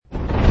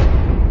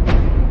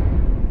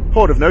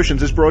Horde of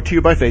Notions is brought to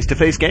you by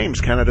Face-to-Face Games,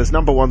 Canada's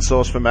 #1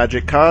 source for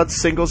Magic cards,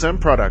 singles, and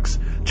products.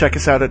 Check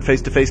us out at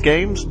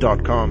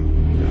facetofacegames.com.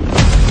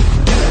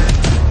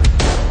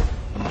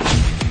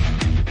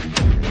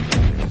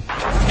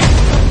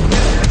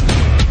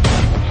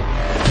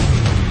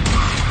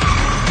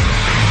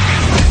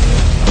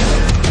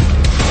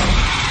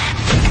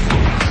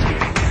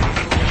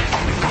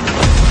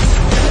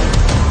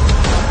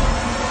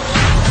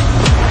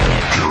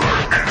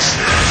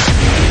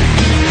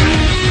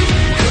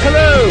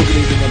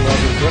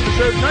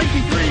 Episode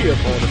 93 of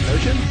Horde of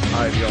Notions.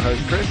 I'm your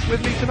host, Chris.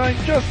 With me tonight,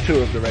 just two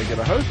of the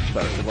regular hosts.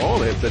 First of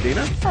all, it's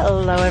Adena.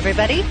 Hello,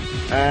 everybody.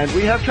 And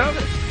we have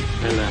Travis.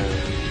 Hello.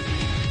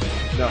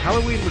 No,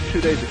 Halloween was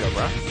 2 days ago,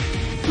 bruh.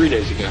 3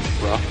 days ago,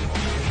 bruh.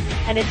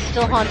 And it's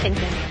still haunting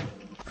him.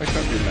 I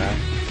can't do math.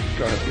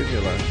 Go ahead, leave me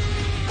alone.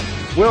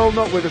 Will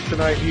not with us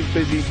tonight. He's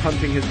busy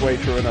punting his way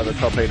through another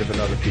top 8 of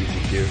another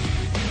PCQ.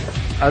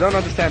 I don't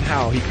understand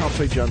how. He can't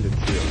play Jund in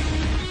Steel.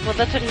 Well,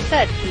 that's what he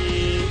said.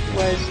 He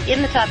was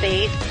in the top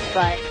 8,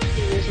 but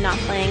he was not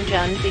playing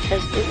Jund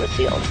because it was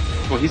sealed.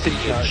 Well, he said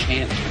he had a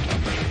chance for top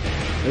 8.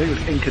 I think it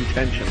was in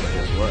contention with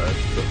his word.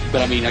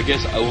 But I mean, I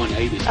guess 0 and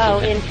 8 is still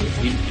in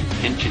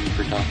contention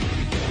for top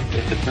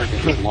 8. If the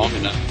tournament was long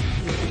enough.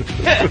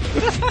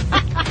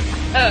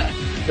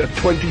 A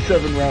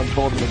 27-round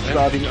tournament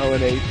starting 0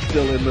 and 8,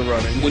 still in the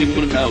running. What do you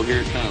want to know?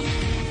 Here it comes.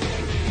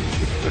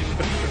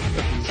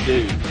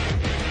 Dude.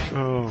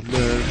 Oh,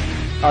 man.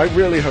 I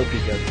really hope he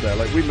gets there.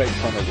 Like, we make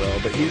fun of Will,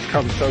 but he's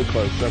come so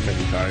close so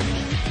many times.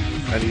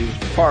 And he's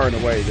far and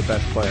away the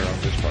best player on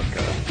this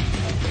podcast.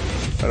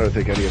 I don't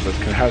think any of us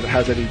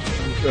has any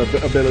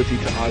ability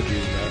to argue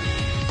that.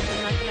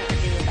 I'm not going to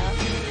argue with that.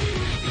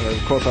 And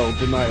of course, I'll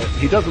deny it.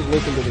 He doesn't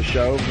listen to the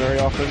show very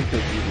often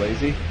because he's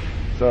lazy.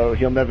 So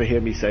he'll never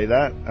hear me say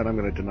that, and I'm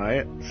going to deny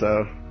it.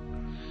 So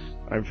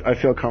I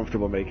feel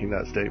comfortable making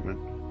that statement.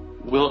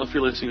 Will, if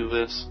you're listening to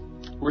this,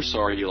 we're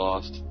sorry you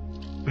lost.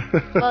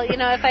 Well, you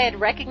know, if I had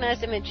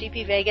recognized him in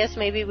GP Vegas,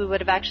 maybe we would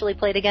have actually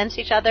played against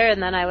each other,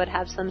 and then I would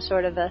have some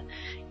sort of a,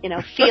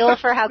 feel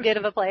for how good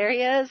of a player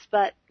he is,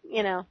 but,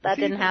 that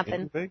didn't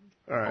happen.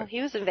 All right. Oh, he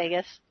was in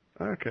Vegas.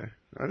 Okay.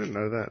 I didn't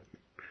know that.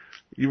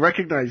 You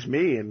recognized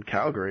me in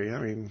Calgary,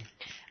 I mean...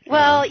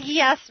 Well,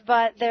 yes,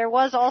 but there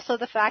was also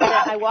the fact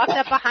that I walked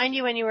up behind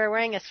you and you were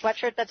wearing a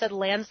sweatshirt that said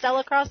Lansdale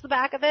across the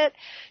back of it,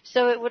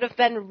 so it would have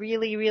been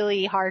really,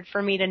 really hard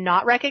for me to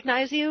not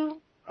recognize you.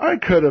 I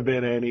could have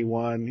been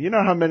anyone. You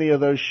know how many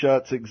of those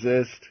shirts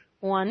exist?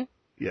 One.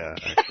 Yeah,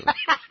 actually.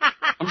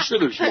 I'm sure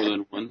there's more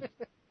than one.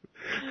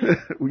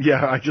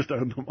 Yeah, I just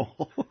own them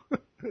all.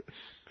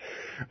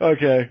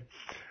 Okay.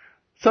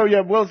 So yeah,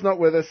 Will's not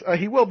with us.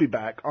 He will be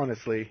back,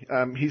 honestly.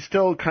 He's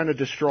still kind of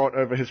distraught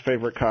over his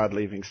favorite card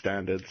leaving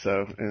Standard,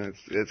 so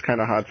it's kind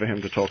of hard for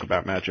him to talk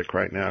about Magic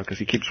right now, because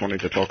he keeps wanting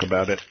to talk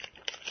about it.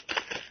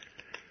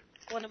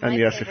 One of my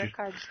favorite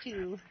cards,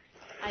 too.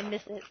 I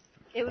miss it.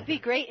 It would be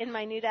great in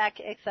my new deck,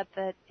 except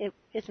that it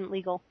isn't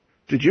legal.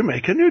 Did you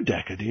make a new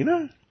deck,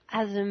 Adena?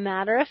 As a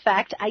matter of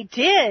fact, I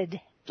did.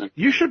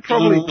 You should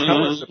probably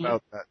tell us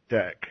about that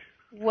deck.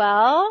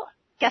 Well,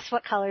 guess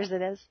what colors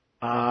it is?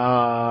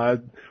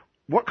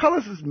 What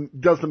colors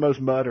does the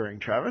most murdering,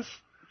 Travis?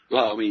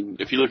 Well, I mean,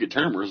 if you look at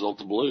tournament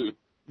results, blue.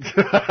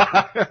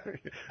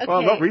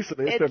 Well, not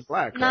recently. It's been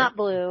black. Not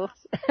blue.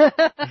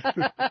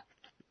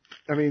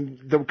 I mean,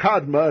 the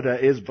card Murder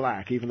is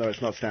black, even though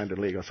it's not standard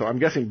legal. So I'm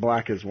guessing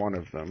black is one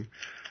of them.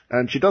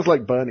 And she does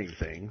like burning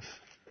things.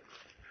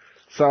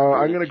 So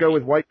I'm going to go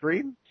with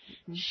white-green.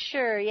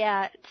 Sure,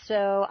 yeah.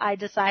 So I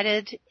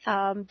decided,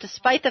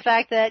 despite the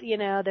fact that,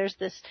 there's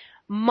this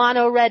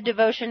mono-red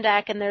devotion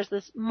deck and there's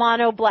this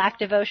mono-black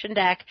devotion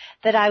deck,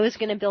 that I was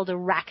going to build a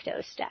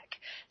Rakdos deck.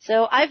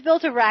 So I've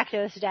built a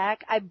Rakdos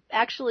deck. I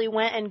actually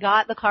went and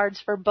got the cards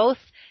for both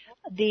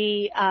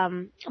the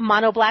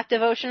mono black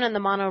devotion and the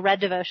mono red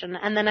devotion,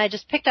 and then I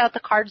just picked out the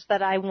cards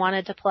that I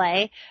wanted to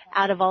play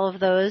out of all of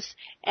those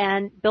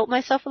and built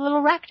myself a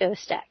little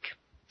Rakdos deck.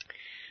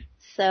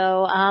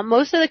 So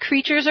most of the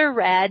creatures are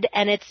red,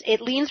 and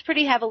it leans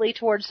pretty heavily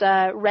towards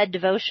red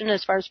devotion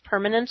as far as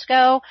permanents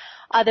go,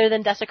 other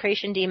than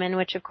Desecration Demon,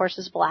 which of course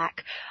is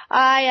black.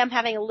 I am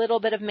having a little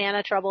bit of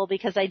mana trouble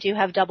because I do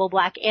have double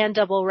black and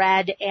double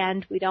red,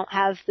 and we don't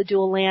have the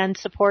dual land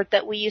support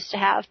that we used to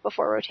have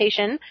before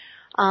rotation.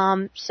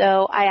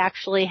 So I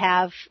actually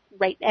have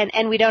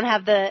and we don't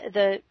have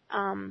the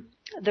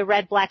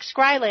red-black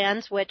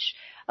Scrylands, which,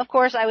 of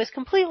course, I was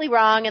completely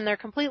wrong, and they're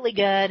completely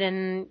good,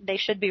 and they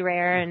should be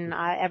rare, and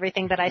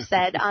everything that I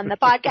said on the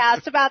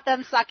podcast about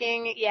them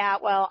sucking, yeah,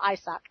 well, I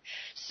suck.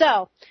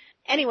 So,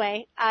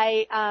 anyway,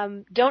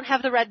 I don't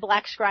have the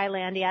red-black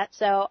Scryland yet,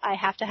 so I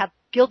have to have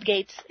Guild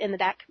Gates in the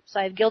deck. So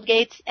I have Guild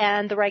Gates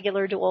and the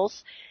regular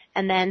duels,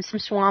 and then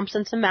some swamps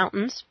and some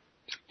mountains,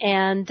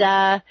 and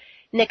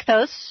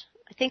Nykthos.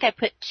 I think I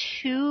put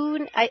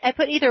two. I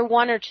put either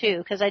one or two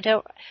because I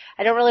don't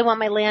really want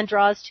my land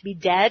draws to be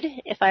dead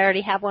if I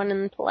already have one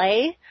in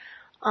play.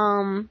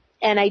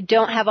 and I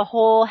don't have a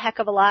whole heck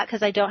of a lot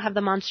because I don't have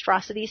the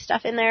monstrosity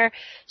stuff in there.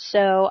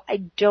 So I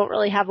don't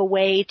really have a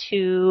way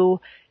to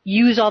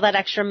use all that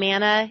extra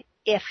mana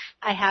if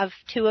I have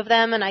 2 of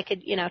them and I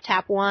could,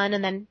 tap one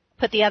and then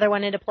put the other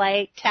one into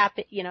play, tap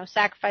it,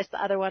 sacrifice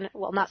the other one.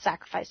 Well, not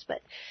sacrifice,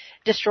 but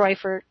destroy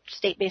for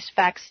state-based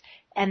effects,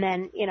 and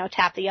then,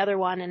 tap the other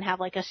one and have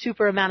like a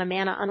super amount of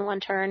mana on one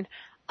turn.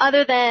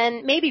 Other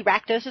than maybe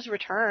Rakdos'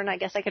 Return. I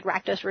guess I could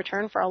Rakdos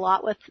Return for a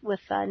lot with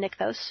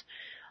Nykthos.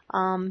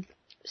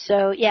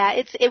 So yeah,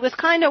 it was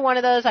kind of one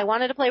of those. I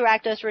wanted to play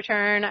Rakdos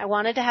Return. I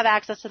wanted to have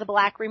access to the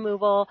black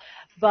removal,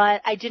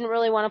 but I didn't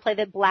really want to play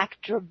the black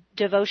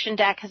devotion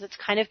deck because it's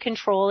kind of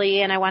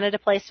control-y, and I wanted to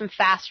play some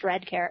fast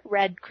red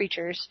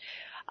creatures.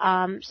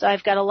 So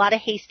I've got a lot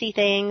of hasty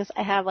things.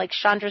 I have like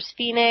Chandra's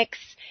Phoenix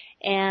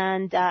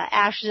and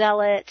Ash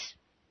Zealot.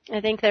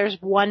 I think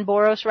there's 1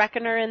 Boros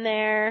Reckoner in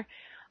there.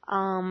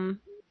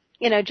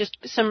 Just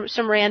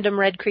some random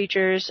red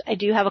creatures. I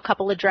do have a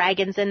couple of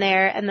dragons in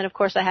there, and then of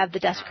course I have the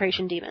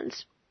Desecration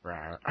Demons.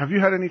 Right. Have you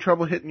had any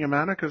trouble hitting your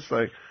mana? Because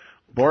like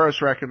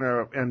Boros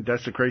Reckoner and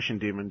Desecration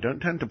Demon don't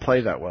tend to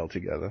play that well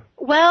together.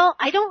 Well,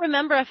 I don't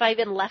remember if I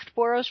even left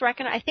Boros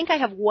Reckoner. I think I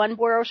have 1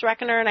 Boros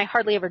Reckoner, and I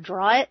hardly ever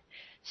draw it,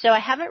 so I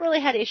haven't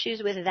really had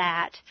issues with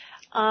that.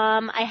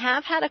 I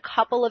have had a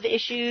couple of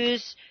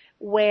issues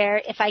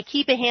where if I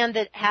keep a hand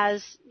that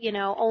has,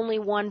 only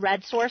 1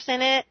 red source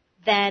in it,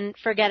 then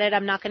forget it.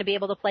 I'm not going to be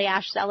able to play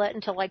Ash Zealot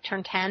until like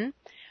turn 10.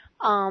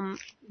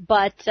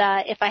 But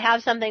if I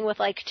have something with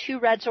like 2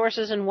 red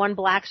sources and 1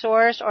 black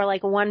source, or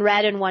like 1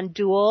 red and 1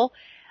 dual,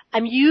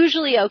 I'm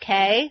usually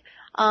okay.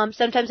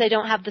 Sometimes I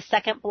don't have the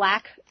second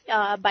black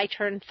by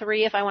turn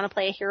 3 if I want to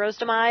play a Hero's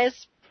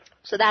Demise.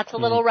 So that's a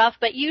little rough,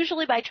 but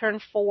usually by turn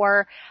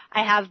 4,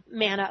 I have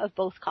mana of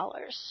both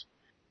colors.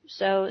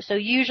 So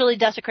usually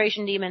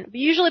Desecration Demon,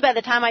 usually by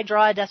the time I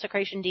draw a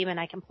Desecration Demon,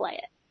 I can play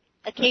it.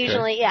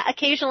 Occasionally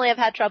I've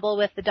had trouble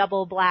with the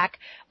double black.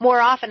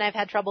 More often I've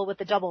had trouble with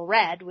the double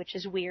red, which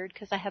is weird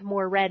because I have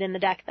more red in the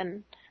deck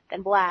than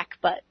black,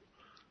 but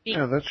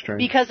yeah, that's strange.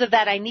 Because of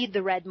that I need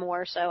the red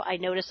more, so I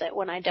notice it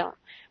when I don't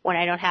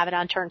have it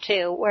on turn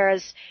 2.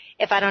 Whereas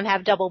if I don't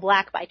have double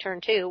black by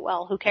turn 2,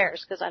 well, who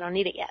cares because I don't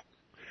need it yet.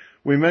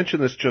 We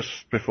mentioned this just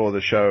before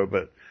the show,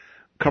 but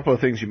a couple of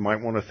things you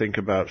might want to think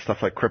about, stuff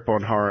like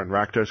Cryptborn Horror and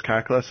Rakdos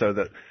Cackler, so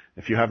that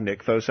if you have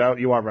Nykthos out,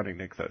 you are running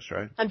Nykthos,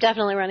 right? I'm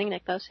definitely running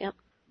Nykthos, yep.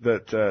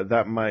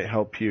 That might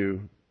help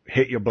you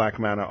hit your black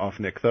mana off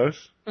Nykthos,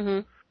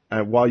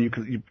 while you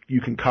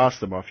can cast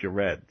them off your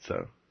red,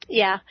 so.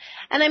 Yeah.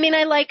 And I mean,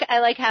 I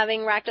like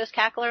having Rakdos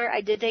Cackler.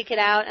 I did take it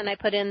out and I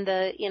put in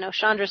the,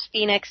 Chandra's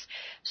Phoenix.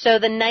 So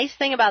the nice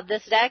thing about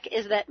this deck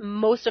is that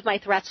most of my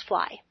threats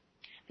fly.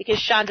 Because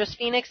Chandra's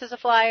Phoenix is a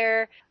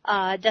flyer,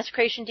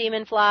 Desecration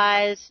Demon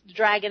flies,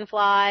 Dragon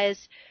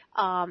flies,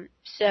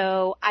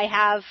 so I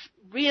have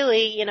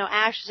really,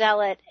 Ash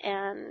Zealot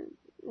and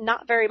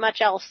not very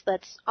much else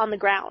that's on the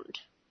ground.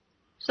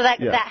 So that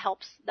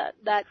helps.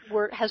 That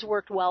has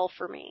worked well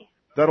for me.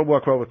 That'll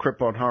work well with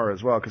Cryptborn Horror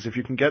as well, because if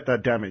you can get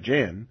that damage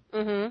in,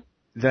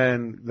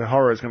 then the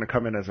horror is going to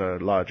come in as a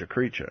larger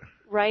creature.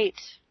 Right.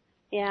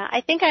 Yeah,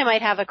 I think I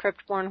might have a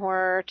Cryptborn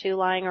Horror or 2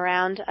 lying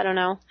around. I don't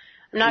know.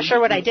 I'm not sure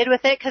what I did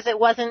with it because it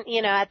wasn't,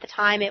 at the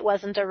time it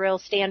wasn't a real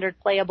standard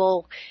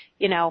playable,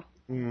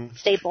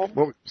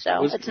 staple.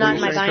 So it's not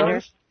in my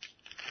binder.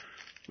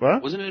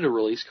 What? Wasn't it a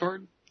release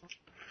card?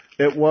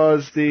 It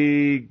was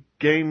the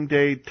Game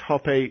Day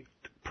Top 8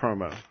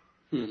 promo.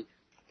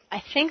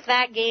 I think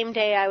that game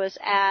day I was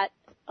at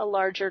a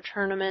larger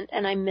tournament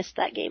and I missed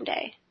that game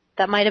day.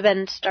 That might have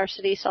been Star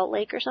City Salt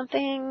Lake or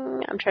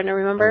something. I'm trying to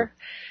remember.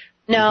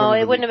 No,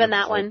 it wouldn't have been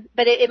that one.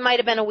 But it might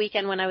have been a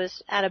weekend when I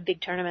was at a big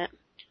tournament.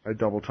 I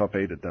double top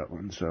 8'd that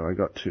one, so I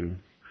got 2.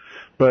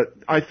 But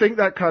I think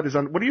that card is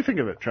what do you think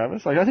of it,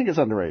 Travis? I think it's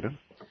underrated.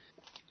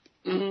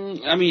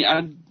 I mean,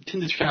 I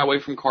tend to shy away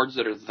from cards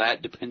that are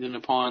that dependent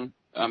upon.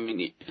 I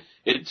mean,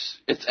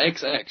 it's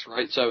XX,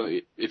 right? So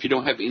if you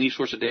don't have any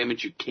source of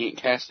damage, you can't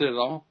cast it at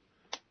all?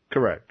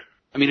 Correct.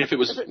 I mean, if it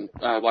was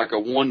like a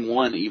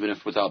 1/1, even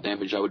if without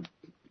damage, I would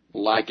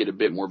like it a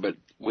bit more. But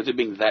with it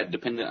being that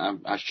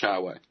dependent, I shy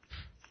away.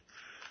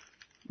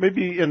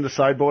 Maybe in the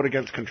sideboard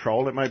against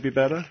control, it might be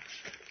better.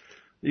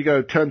 You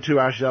go turn 2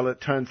 Ash Zealot,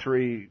 turn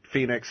 3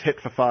 Phoenix, hit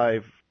for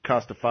 5,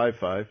 cast a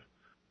 5/5.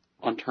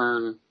 On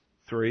turn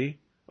 3?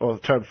 Or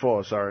turn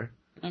 4, sorry.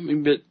 I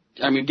mean,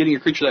 getting a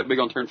creature that big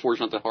on turn 4 is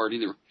not that hard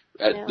either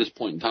at this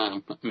point in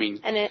time. I mean,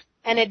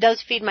 and it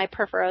does feed my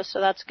Perforos, so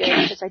that's good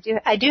because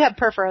I do have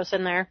Perforos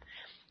in there,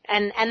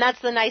 and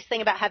that's the nice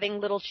thing about having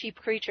little cheap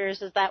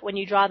creatures is that when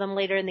you draw them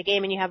later in the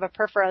game and you have a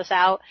Perforos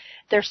out,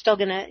 they're still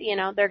gonna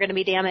they're gonna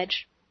be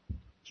damaged.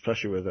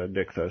 Especially with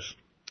Nykthos.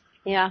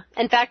 Yeah.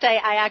 In fact, I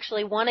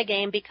actually won a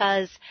game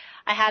because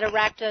I had a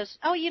Rakdos.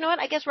 Oh, you know what?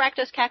 I guess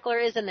Rakdos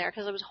Cackler is in there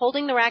because I was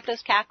holding the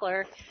Rakdos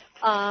Cackler,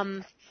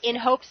 in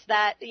hopes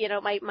that,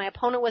 my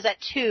opponent was at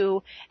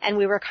 2 and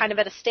we were kind of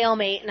at a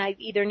stalemate and I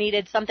either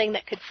needed something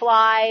that could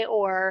fly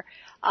or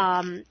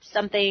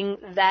something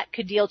that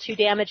could deal 2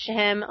 damage to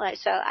him.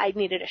 So I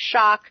needed a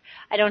shock.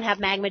 I don't have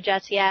magma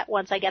jets yet.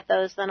 Once I get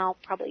those, then I'll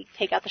probably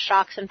take out the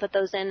shocks and put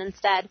those in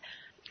instead.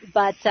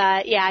 But,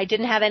 I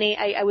didn't have any.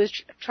 I was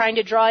trying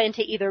to draw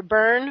into either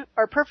burn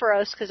or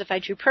Perforos, because if I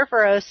drew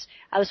Perforos,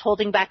 I was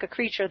holding back a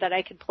creature that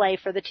I could play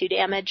for the 2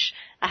 damage.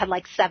 I had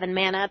like 7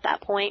 mana at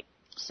that point.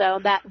 So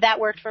that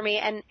worked for me.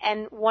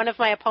 And one of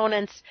my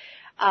opponents,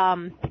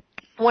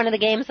 one of the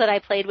games that I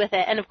played with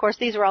it, and of course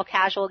these were all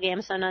casual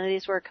games, so none of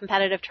these were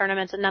competitive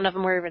tournaments and none of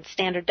them were even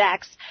standard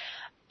decks.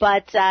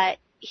 But,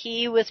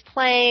 he was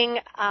playing,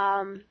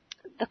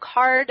 the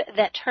card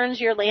that turns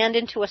your land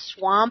into a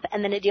swamp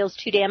and then it deals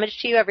 2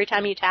 damage to you every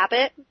time you tap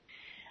it.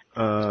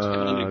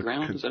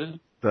 Ground, is that it?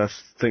 I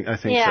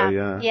think so,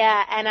 yeah.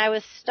 Yeah, and I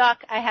was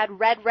stuck. I had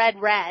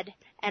red,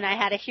 and I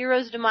had a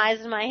Hero's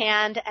Demise in my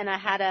hand, and I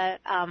had a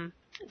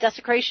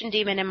Desecration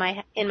Demon in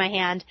my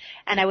hand,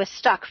 and I was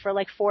stuck for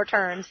like 4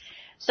 turns.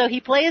 So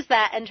he plays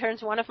that and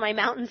turns one of my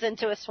mountains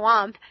into a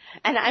swamp,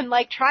 and I'm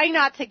like trying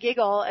not to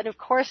giggle, and of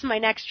course my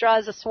next draw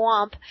is a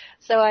swamp,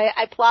 so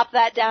I plop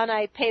that down,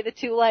 I pay the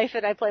 2 life,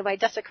 and I play my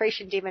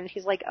Desecration Demon, and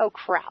he's like, oh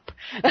crap.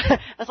 I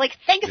was like,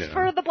 thanks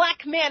for the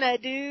black mana,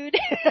 dude.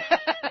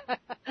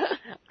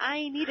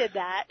 I needed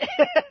that.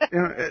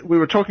 We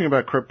were talking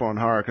about Cryptborn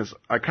Horror, because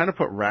I kind of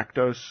put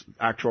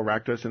actual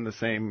Rakdos in the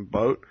same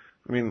boat.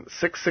 I mean,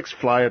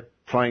 6/6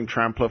 flying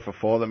trampler for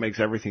 4 that makes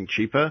everything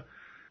cheaper.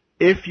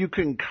 If you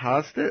can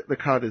cast it, the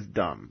card is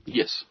dumb.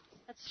 Yes.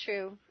 That's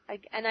true. I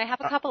have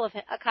a couple of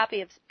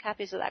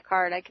copies of that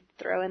card I could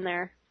throw in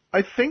there.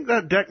 I think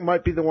that deck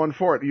might be the one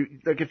for it.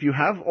 If you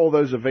have all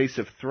those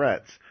evasive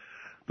threats,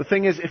 the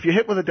thing is, if you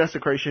hit with a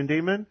Desecration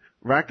Demon,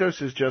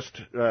 Rakdos is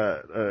just,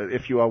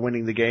 if you are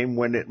winning the game,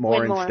 win it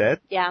more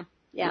instead. Yeah.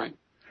 Right.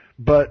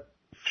 But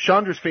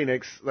Chandra's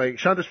Phoenix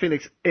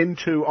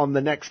into on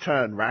the next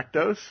turn,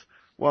 Rakdos,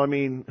 well, I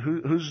mean,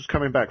 who's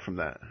coming back from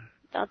that?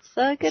 That's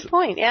a good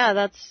point. Yeah,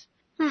 that's...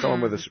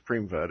 Someone with a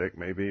Supreme Verdict,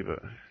 maybe, but...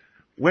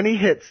 When he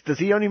hits, does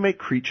he only make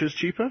creatures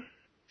cheaper?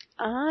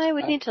 I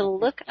would need to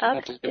look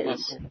up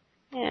his...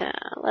 Yeah,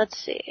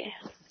 let's see.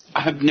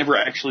 I have never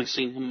actually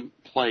seen him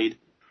played.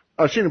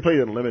 I've seen him played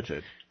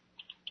Unlimited.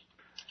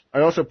 I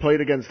also played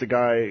against a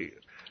guy...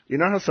 You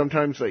know how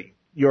sometimes,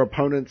 your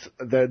opponents,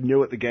 they're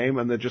new at the game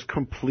and they're just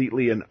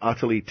completely and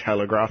utterly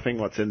telegraphing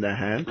what's in their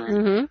hand?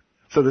 Mm-hmm.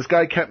 So this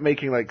guy kept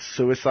making,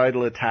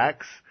 suicidal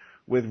attacks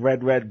with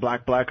red,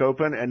 black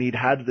open, and he'd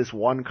had this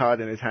one card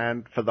in his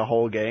hand for the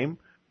whole game.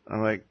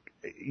 I'm like,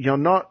 you're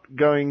not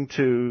going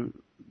to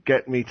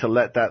get me to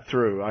let that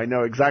through. I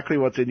know exactly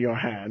what's in your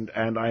hand,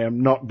 and I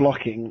am not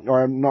blocking,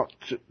 or I'm not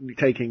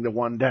taking the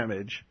 1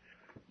 damage.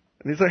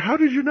 And he's like, how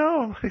did you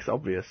know? It's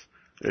obvious.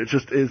 It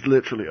just is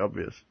literally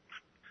obvious.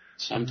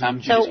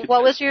 Sometimes. So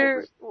what was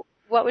your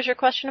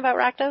question about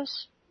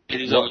Rakdos?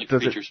 It is only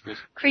creature spells.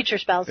 Creature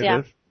spells,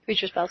 yeah.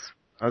 Creature spells.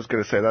 I was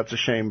going to say that's a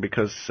shame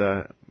because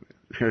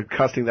you're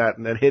casting that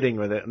and then hitting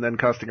with it and then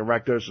casting a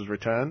Rakdos'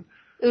 Return.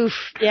 Oof,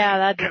 yeah,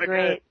 that'd be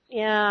great. Good.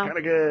 Yeah. Kind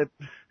of good.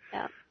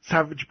 Yeah.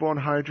 Savage-born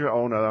Hydra.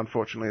 Oh no,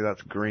 unfortunately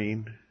that's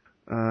green.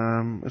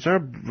 Is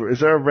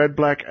there a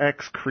red-black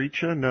X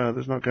creature? No,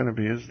 there's not going to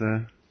be, is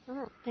there? I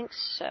don't think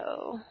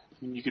so.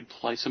 You could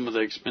play some of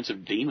the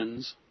expensive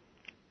demons.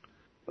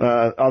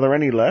 Are there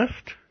any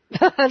left?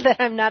 That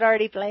I'm not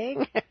already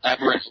playing?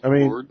 Aberration I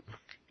mean, Horde.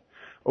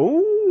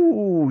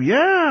 Oh,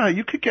 yeah,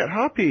 you could get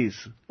Harpies.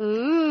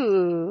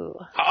 Ooh.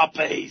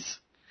 Harpies.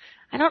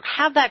 I don't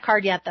have that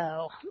card yet,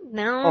 though.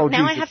 Now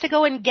I have to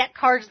go and get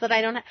cards that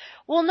I don't have.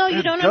 Well, no,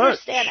 you don't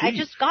understand. Cheap. I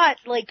just got,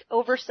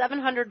 over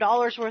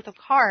 $700 worth of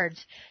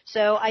cards.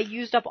 So I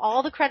used up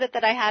all the credit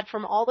that I had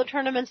from all the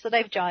tournaments that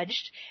I've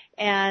judged.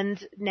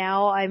 And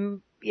now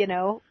I'm,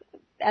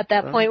 at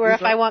that point where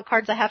if I want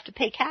cards, I have to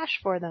pay cash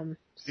for them.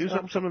 Use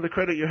up some of the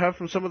credit you have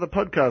from some of the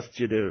podcasts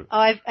you do.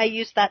 Oh, I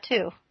used that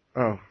too.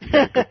 Oh,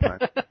 yeah, good plan.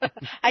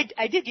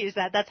 I did use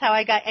that. That's how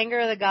I got Anger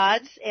of the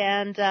Gods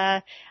and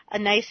a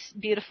nice,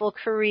 beautiful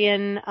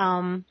Korean,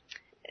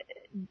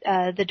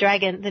 the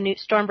dragon, the new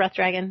Stormbreath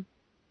dragon.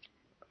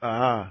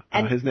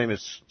 His name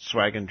is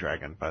Swaggin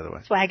Dragon, by the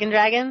way. Swaggin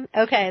Dragon?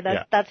 Okay,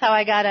 that's how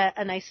I got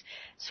a nice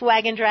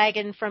Swaggin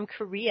Dragon from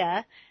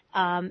Korea.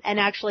 And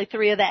actually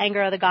 3 of the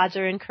Anger of the Gods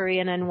are in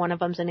Korean and 1 of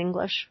them's in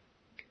English.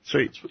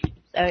 Sweet.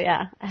 So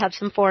yeah, I have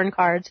some foreign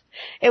cards.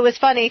 It was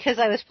funny because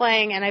I was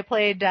playing and I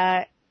played,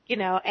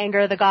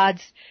 Anger of the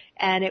Gods,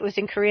 and it was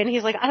in Korean.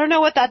 He's like, I don't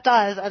know what that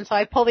does. And so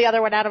I pulled the other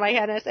one out of my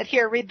hand and I said,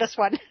 here, read this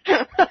one.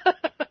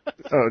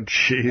 Oh,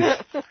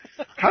 jeez.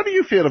 How do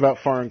you feel about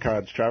foreign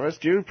cards, Travis?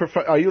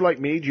 Are you like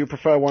me? Do you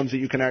prefer ones that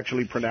you can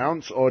actually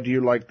pronounce, or do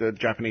you like the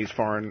Japanese,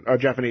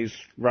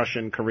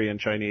 Russian, Korean,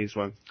 Chinese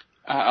ones?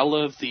 I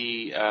love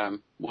the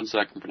ones that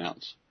I can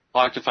pronounce.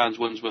 I like to find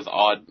ones with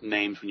odd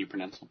names when you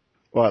pronounce them.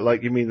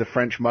 What, you mean the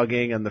French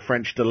mugging and the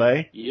French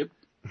delay? Yep.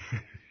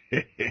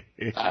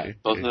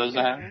 Both of those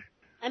I have.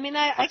 I mean,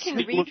 I can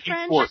read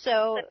French,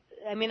 so,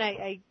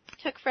 I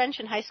took French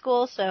in high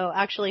school, so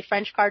actually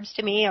French cards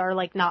to me are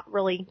like not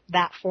really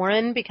that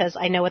foreign because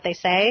I know what they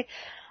say.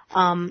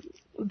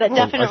 But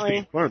definitely. I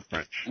speak fluent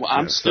French. Well,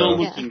 I'm still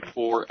looking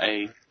for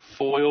a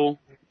foil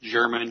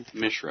German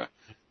Mishra.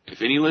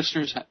 If any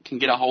listeners can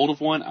get a hold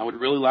of one, I would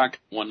really like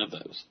one of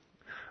those.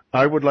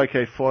 I would like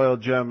a foil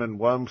German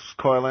Worms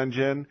coil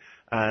engine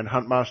and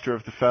Huntmaster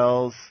of the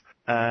Fells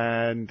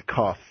and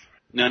Koth.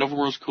 None of them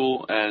are as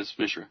cool as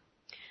Mishra.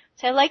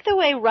 So I like the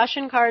way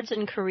Russian cards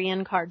and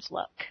Korean cards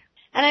look.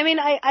 And I mean,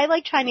 I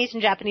like Chinese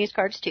and Japanese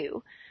cards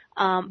too.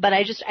 But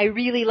I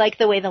really like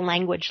the way the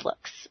language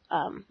looks,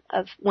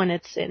 of when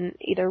it's in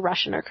either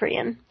Russian or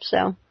Korean.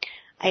 So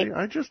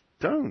I just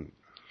don't.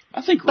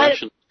 I think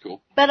Russian's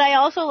cool. But I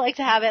also like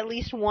to have at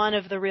least one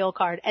of the real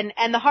card.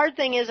 And the hard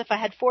thing is if I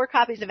had 4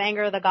 copies of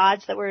Anger of the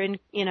Gods that were in,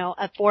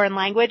 a foreign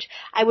language,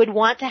 I would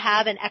want to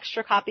have an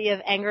extra copy of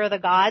Anger of the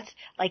Gods,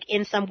 like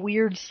in some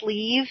weird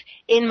sleeve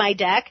in my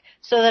deck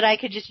so that I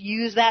could just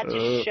use that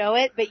to show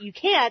it. But you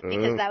can't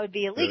because that would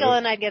be illegal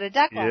and I'd get a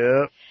deck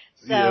lock.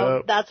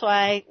 So that's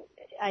why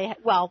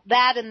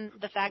that and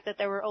the fact that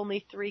there were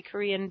only 3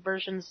 Korean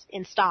versions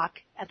in stock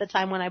at the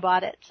time when I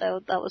bought it.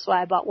 So that was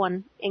why I bought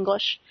one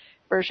English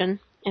version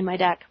in my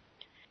deck.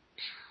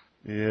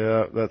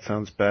 Yeah, that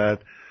sounds bad.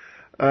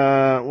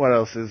 What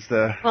else is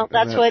there? Well,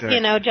 that's what,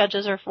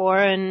 judges are for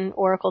and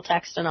oracle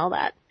text and all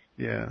that.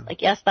 Yeah.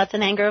 Like, yes, that's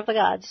an Anger of the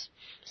Gods.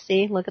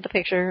 See, look at the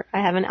picture.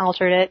 I haven't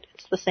altered it.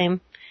 It's the same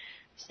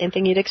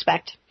thing you'd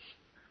expect.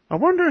 I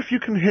wonder if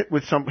you can hit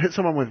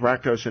someone with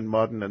Rakdos in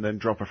Modern and then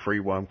drop a free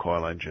Worm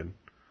Coil engine.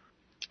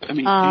 I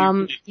mean,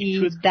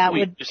 that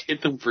would just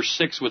hit them for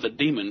 6 with a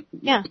demon.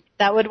 Yeah,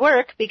 that would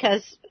work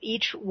because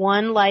each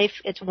 1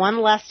 life, it's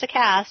 1 less to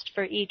cast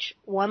for each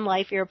 1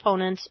 life your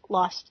opponent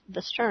lost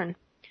this turn.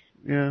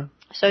 Yeah.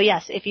 So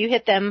yes, if you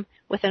hit them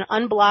with an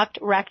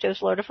unblocked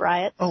Rakdos Lord of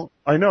Riots. Oh,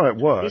 I know it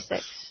works.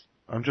 D6.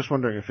 I'm just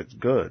wondering if it's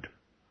good.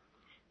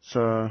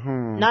 So,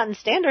 Not in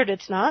Standard,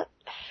 it's not.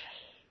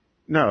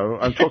 No,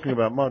 I'm talking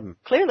about Modern.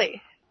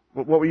 Clearly.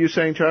 What were you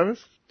saying,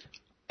 Travis?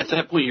 At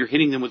that point, you're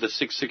hitting them with a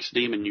 6/6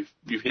 demon.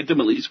 You've hit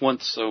them at least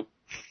once, so,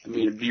 I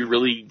mean, do you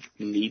really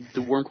need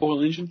the Worm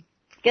Coil engine?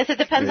 Guess it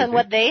depends on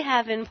what they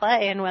have in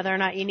play and whether or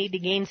not you need to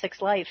gain 6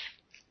 life.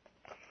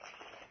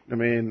 I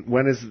mean,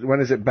 when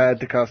is it bad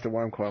to cast a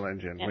Worm Coil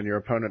engine? Yeah. When your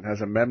opponent has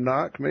a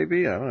Memnarch,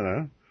 maybe? I don't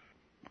know.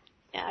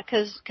 Yeah,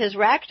 because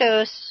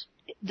Rakdos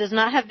does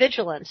not have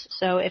vigilance,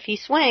 so if he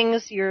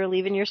swings, you're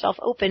leaving yourself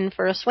open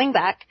for a swing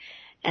back.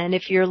 And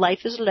if your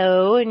life is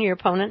low and your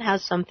opponent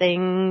has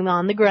something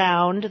on the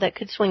ground that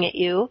could swing at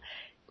you,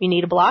 you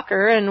need a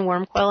blocker, and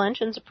Worm Coil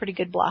Engine's a pretty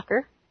good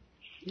blocker.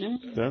 Yeah.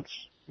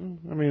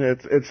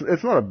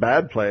 It's not a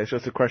bad play. It's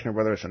just a question of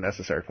whether it's a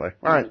necessary play.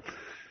 All right.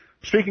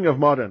 Speaking of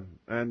Modern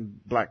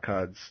and black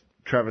cards,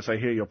 Travis, I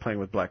hear you're playing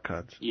with black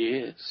cards.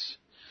 Yes.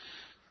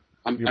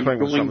 I'm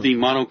going the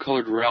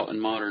monocolored route in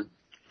Modern.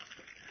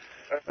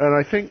 And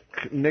I think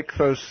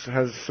Nykthos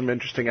has some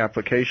interesting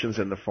applications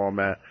in the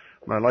format.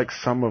 I like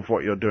some of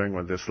what you're doing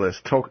with this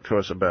list. Talk to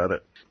us about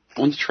it.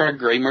 I want to try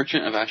Grey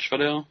Merchant of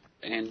Asphodel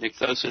and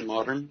Nykthos in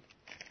Modern.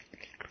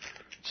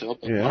 So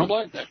mono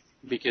black deck.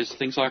 Because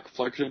things like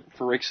Phyrexian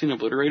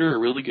Obliterator are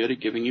really good at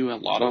giving you a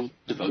lot of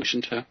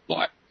devotion to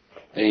black.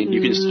 And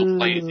you can still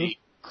play the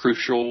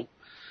crucial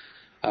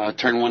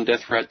turn 1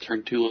 Death Rat,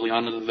 turn 2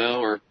 Liliana the Veil,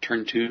 or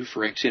turn 2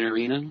 Phyrexian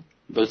Arena,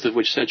 both of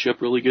which set you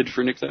up really good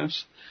for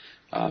Nykthos.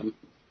 I'm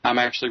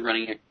actually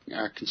running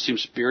a Consume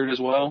Spirit as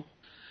well.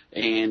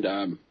 And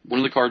one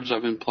of the cards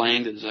I've been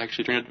playing that has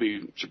actually turned out to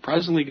be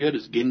surprisingly good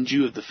is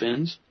Genju of the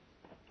Fens.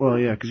 Well,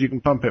 yeah, because you can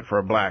pump it for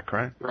a black,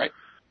 right? Right.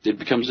 It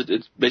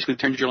basically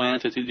turns your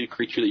land into a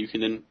creature that you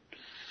can then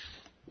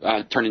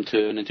turn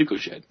into an Antuco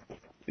Shed.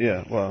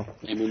 Yeah, well.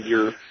 And when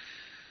you're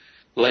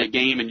late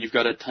game and you've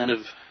got a ton of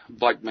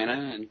black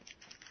mana and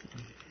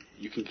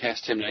you can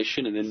cast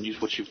Damnation and then use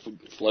what you've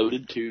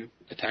floated to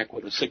attack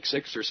with a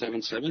 6/6 or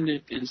 7/7,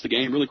 it ends the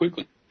game really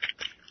quickly.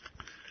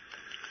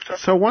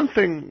 So one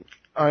thing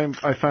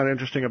I found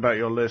interesting about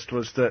your list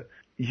was that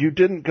you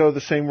didn't go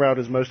the same route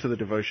as most of the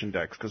Devotion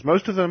decks, because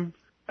most of them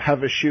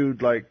have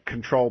eschewed like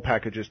control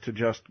packages to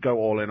just go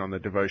all in on the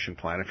Devotion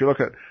plan. If you look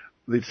at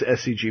this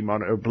SCG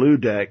Mono Blue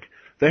deck,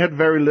 they had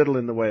very little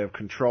in the way of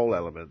control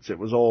elements. It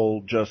was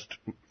all just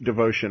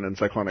Devotion and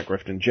Cyclonic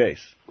Rift and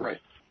Jace. Right.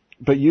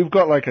 But you've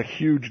got like a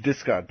huge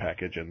discard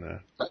package in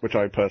there, which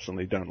I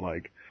personally don't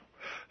like.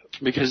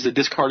 Because the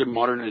discard in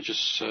Modern is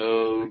just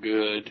so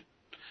good.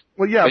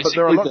 Well, yeah, basically, but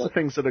there are lots of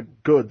things that are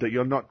good that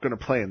you're not going to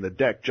play in the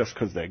deck just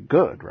because they're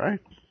good, right?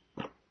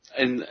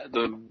 And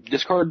the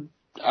discard,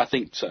 I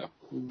think so.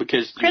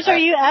 Because Chris, are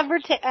you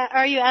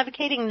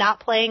advocating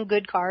not playing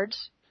good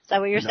cards? Is that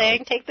what you're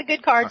saying? Take the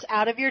good cards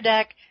out of your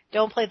deck.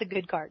 Don't play the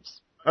good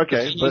cards.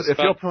 Okay, but if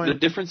you're playing... The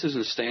difference is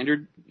in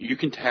Standard, you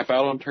can tap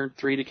out on turn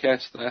 3 to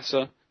cast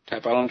Thassa,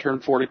 tap out on turn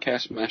 4 to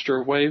cast Master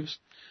of Waves.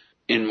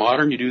 In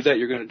Modern, you do that,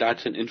 you're going to die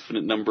to an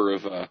infinite number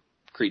of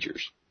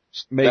creatures.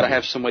 Maybe. You gotta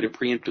have some way to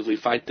preemptively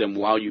fight them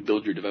while you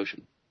build your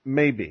Devotion.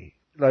 Maybe.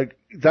 Like,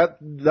 that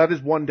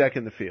is one deck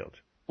in the field.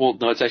 Well,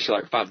 no, it's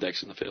actually like 5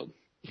 decks in the field.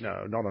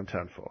 No, not on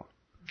turn 4.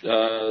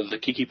 the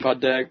Kiki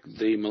Pod deck,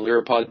 the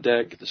Malira Pod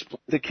deck,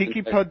 the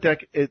Kiki Pod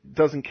deck, it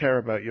doesn't care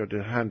about your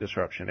hand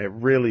disruption. It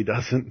really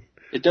doesn't.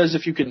 It does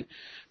if you can.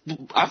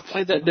 I've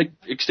played that deck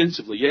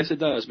extensively. Yes, it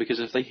does, because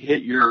if they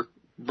hit your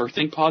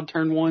Birthing Pod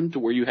turn 1 to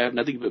where you have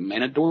nothing but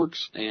mana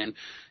dorks and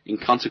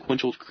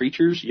inconsequential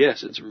creatures,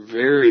 yes, it's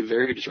very,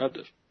 very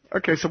disruptive.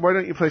 Okay, so why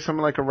don't you play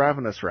something like a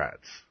Ravenous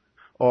Rats?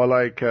 Or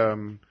like,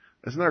 isn't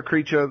there a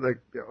creature,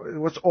 like,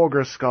 what's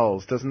Augur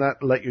Skulls? Doesn't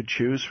that let you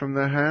choose from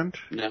their hand?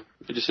 No,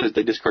 it just says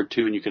they discard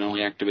 2 and you can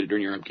only activate it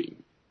during your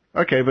upkeep.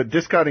 Okay, but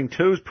discarding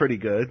 2 is pretty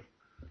good.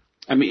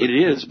 I mean, it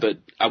is, but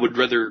I would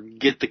rather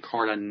get the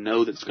card I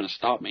know that's going to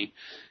stop me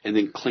and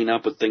then clean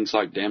up with things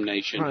like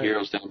Damnation, right.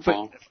 Hero's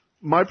Downfall. But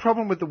my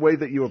problem with the way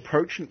that you're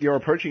approaching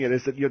it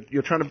is that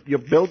you're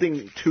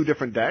building 2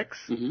 different decks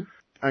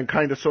and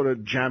kind of sort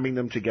of jamming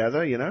them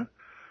together, you know?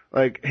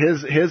 Like,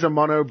 here's a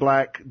mono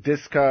black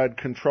discard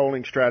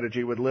controlling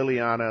strategy with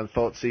Liliana and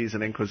Thoughtseize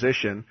and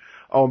Inquisition.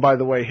 Oh, and by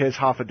the way, here's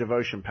half a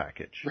devotion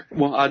package.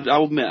 Well,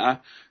 I'll admit, I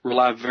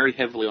rely very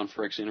heavily on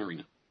Phyrexian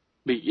Arena.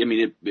 I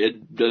mean,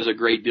 it does a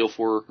great deal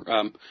for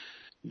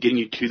getting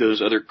you to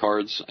those other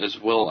cards, as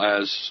well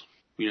as,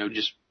 you know,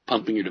 just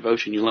pumping your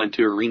devotion. You land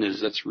 2 arenas,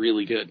 that's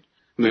really good.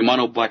 I mean,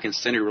 Mono Black and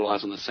Standard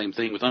relies on the same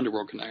thing with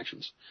Underworld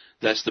Connections.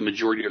 That's the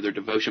majority of their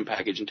devotion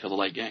package until the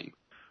late game.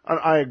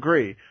 I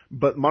agree,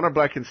 but Mono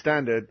Black and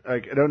Standard,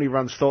 like, it only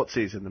runs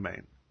Thoughtseize in the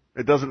main.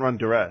 It doesn't run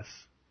Duress.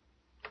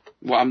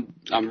 Well,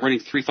 I'm running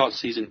 3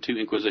 Thoughtseize and 2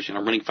 Inquisition.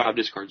 I'm running 5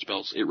 discard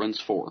spells. It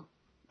runs 4.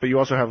 But you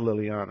also have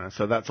Liliana,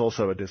 so that's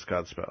also a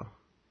discard spell.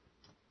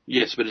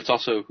 Yes, but it's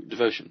also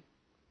devotion.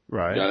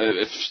 Right.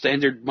 If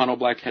Standard Mono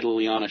Black had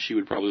Liliana, she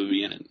would probably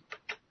be in it.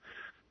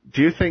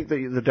 Do you think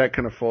that the deck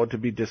can afford to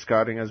be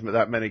discarding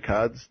that many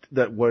cards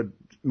that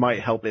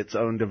might help its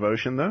own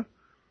devotion, though?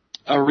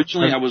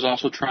 Originally, I was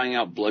also trying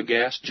out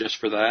Bloodghast just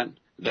for that.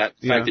 That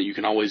fact that you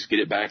can always get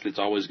it back, it's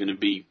always going to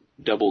be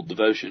double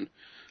devotion.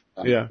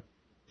 Yeah.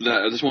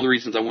 That's one of the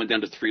reasons I went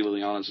down to 3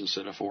 Lilianas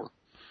instead of 4.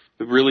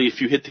 But really,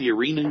 if you hit the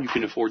arena, you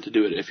can afford to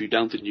do it. If you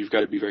don't, then you've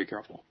got to be very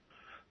careful.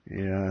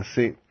 Yeah,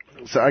 see.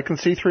 So I can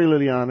see 3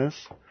 Lilianas.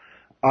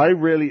 I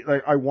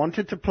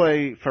wanted to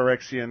play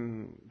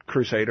Phyrexian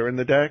Crusader in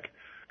the deck,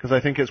 because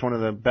I think it's one of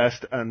the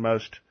best and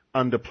most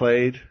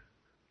underplayed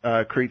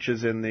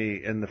creatures in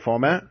the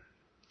format.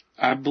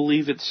 I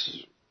believe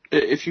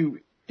if you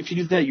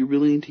do that, you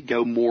really need to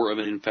go more of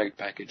an infect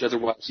package.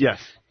 Otherwise, yes,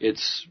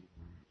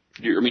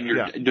 you're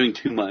doing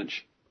too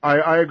much.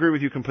 I agree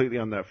with you completely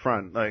on that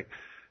front. Like,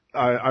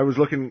 I was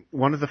looking,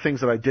 one of the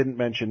things that I didn't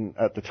mention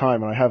at the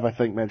time, and I have, I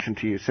think, mentioned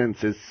to you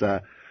since, is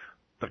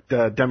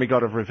the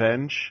Demigod of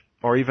Revenge,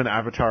 or even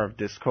Avatar of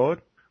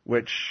Discord,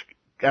 which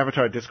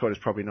Avatar of Discord is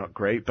probably not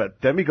great,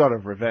 but Demigod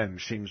of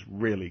Revenge seems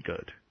really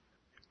good.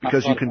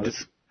 Because you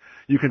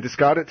can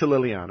discard it to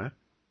Liliana.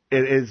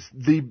 It is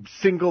the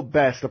single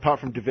best, apart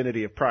from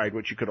Divinity of Pride,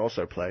 which you could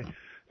also play,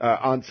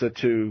 answer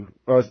to,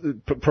 or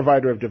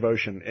provider of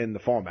devotion in the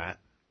format,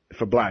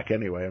 for black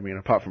anyway, I mean,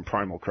 apart from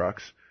Primal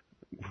Crux.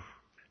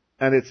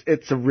 And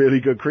it's a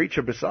really good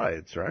creature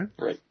besides, right?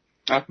 Right.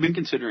 I've been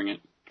considering it.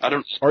 I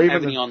don't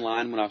have any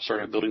online when I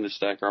started building this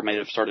deck, or I may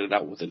have started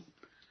out with it.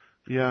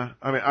 Yeah,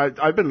 I mean,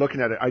 I've been looking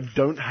at it. I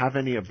don't have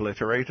any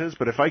obliterators,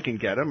 but if I can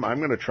get them, I'm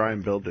going to try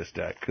and build this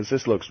deck, because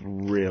this looks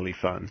really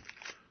fun.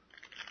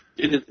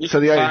 It's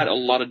applied a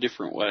lot of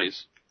different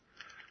ways.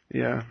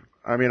 Yeah.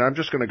 I mean, I'm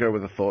just going to go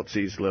with the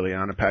Thoughtseize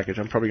Liliana package.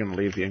 I'm probably going to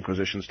leave the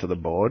Inquisitions to the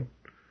board,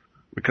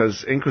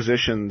 because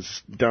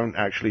Inquisitions don't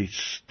actually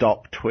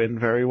stop Twin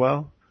very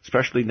well,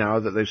 especially now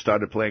that they've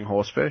started playing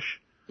Horsefish.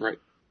 Right.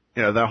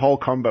 You know, their whole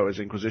combo is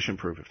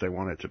Inquisition-proof if they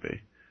want it to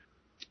be.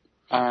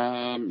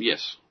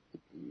 Yes.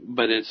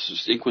 But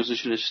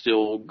Inquisition is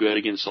still good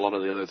against a lot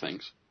of the other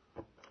things.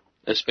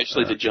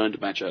 Especially the Jund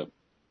matchup.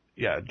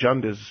 Yeah,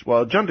 Jund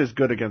is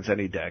good against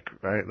any deck,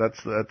 right?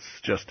 That's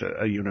just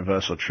a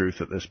universal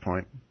truth at this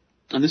point.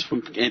 And this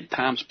one at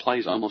times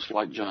plays almost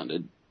like Jund.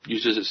 It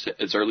uses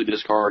its early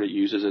discard, it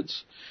uses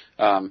its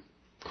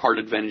card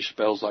advantage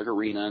spells like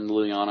Arena and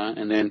Liliana,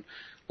 and then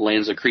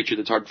lands a creature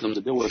that's hard for them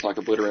to deal with like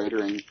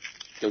Obliterator and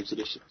goes the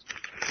distance.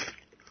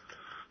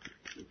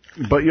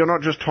 But you're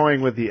not just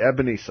toying with the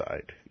Ebony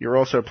side. You're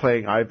also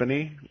playing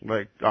Ivory,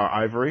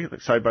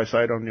 like side by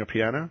side on your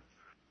piano.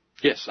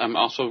 Yes, I'm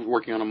also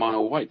working on a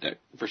mono white deck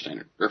for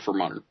standard, or for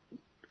modern.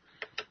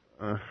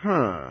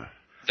 Uh-huh.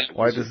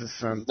 Why does this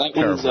sound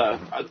terrible? That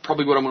one's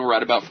probably what I'm going to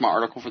write about for my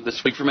article for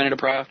this week for Mana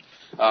Deprived.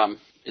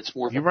 It's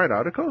more. You write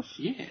articles?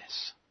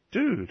 Yes.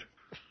 Dude.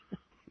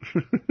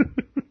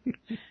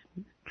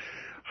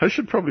 I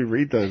should probably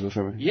read those or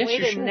something. Yes,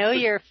 Way to know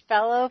your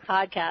fellow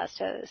podcast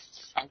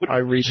hosts. I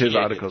read his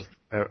articles.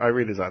 I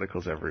read his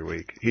articles every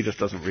week. He just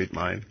doesn't read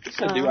mine.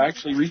 I do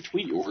actually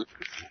retweet yours.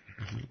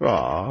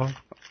 Aww.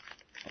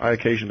 I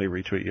occasionally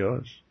retweet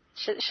yours.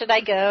 Should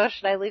I go?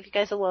 Should I leave you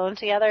guys alone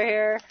together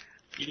here?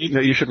 No,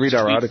 you should read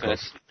our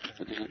articles.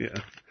 Yeah.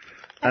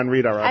 And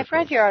read our articles. I've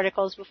read your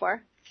articles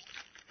before.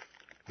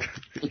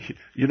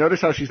 You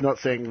notice how she's not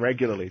saying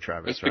regularly,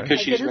 Travis, right? I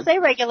didn't say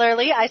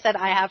regularly. I said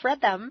I have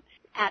read them.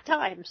 At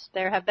times.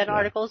 There have been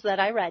articles that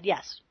I read,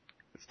 yes.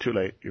 It's too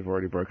late. You've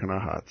already broken our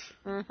hearts.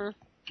 Mm-hmm.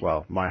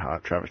 Well, my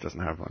heart. Travis doesn't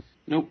have one.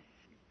 Nope.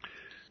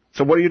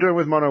 So what are you doing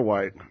with mono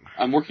white?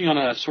 I'm working on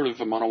a sort of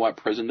a mono white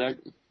prison deck.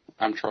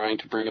 I'm trying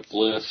to bring up the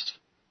list.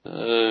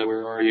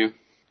 Where are you?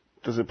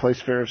 Does it play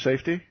Sphere of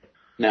Safety?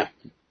 No,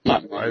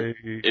 not really.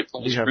 It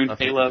plays Rune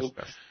Halo,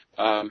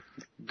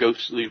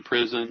 Ghostly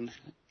Prison,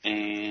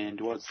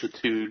 and what's the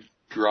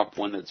 2-drop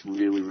one that's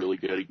really, really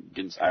good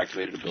against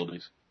activated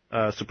abilities?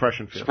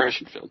 Suppression Field.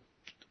 Suppression Field.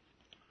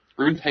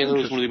 Rune Halo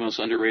is one of the most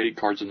underrated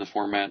cards in the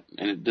format,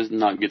 and it does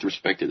not get the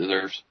respect it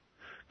deserves.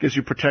 Gives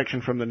you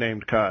protection from the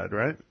named card,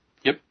 right?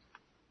 Yep.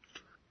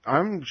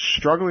 I'm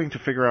struggling to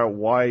figure out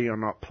why you're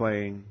not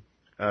playing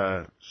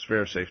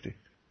Sphere of Safety.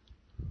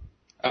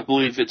 I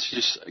believe it's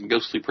just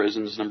Ghostly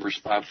Prisons, numbers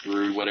 5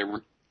 through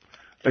whatever.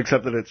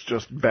 Except that it's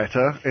just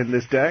better in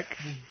this deck.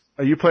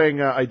 Are you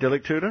playing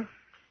Idyllic Tutor?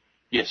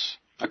 Yes,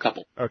 a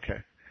couple. Okay.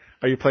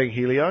 Are you playing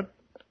Heliod?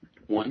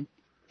 One.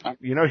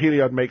 You know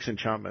Heliod makes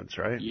enchantments,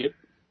 right? Yep.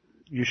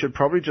 You should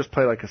probably just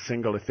play like a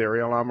single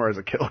Ethereal Armor as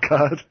a kill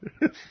card.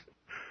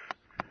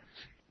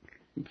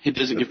 It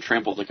doesn't give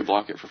trample, they can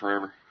block it for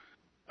forever.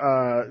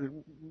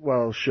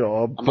 Well,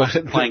 sure. I'm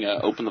also playing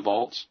Open the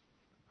Vaults.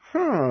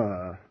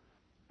 Huh.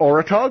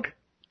 Oratog?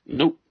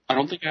 Nope. I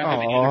don't think I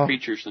have any other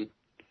creatures. And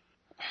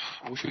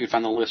I wish I could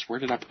find the list. Where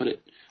did I put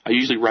it? I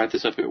usually write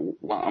this up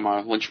on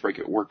my lunch break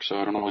at work, so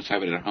I don't always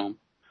have it at home.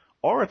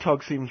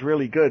 Oratog seems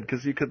really good,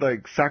 because you could,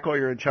 like, sack all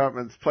your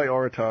enchantments, play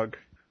Oratog.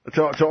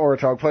 To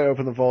Oratog, play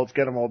Open the Vaults,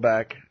 get them all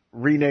back,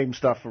 rename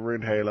stuff for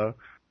Rune Halo.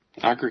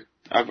 I agree.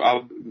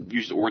 I've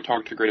used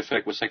Oratog to great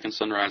effect with Second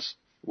Sunrise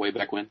way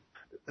back when.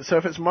 So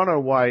if it's mono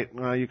white,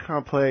 you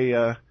can't play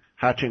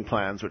Hatching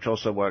Plans, which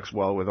also works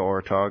well with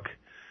Oratog.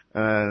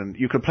 And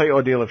you could play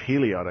Ordeal of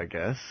Heliod, I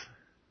guess.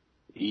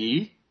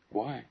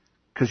 Why?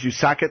 Because you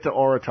sack it to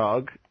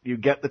Oratog, you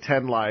get the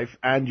 10 life,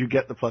 and you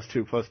get the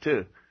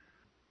 +2/+2.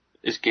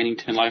 Is gaining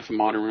 10 life in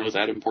Modern really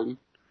that important?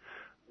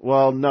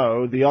 Well,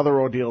 no. The other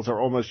Ordeals are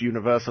almost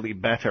universally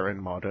better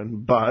in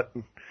Modern, but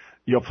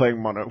you're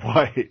playing mono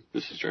white.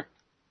 This is true.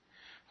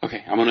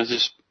 Okay, I'm going to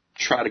just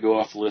try to go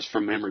off the list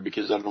from memory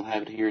because I don't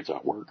have it here. It's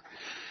at work.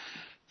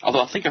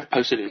 Although I think I've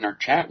posted it in our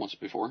chat once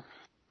before.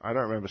 I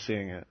don't remember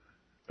seeing it.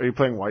 Are you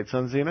playing White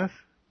Sun Zenith?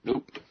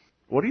 Nope.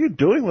 What are you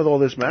doing with all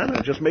this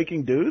mana? Just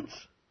making dudes?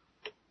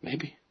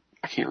 Maybe.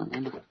 I can't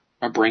remember.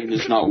 My brain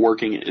is not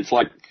working. It's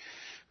like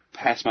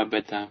past my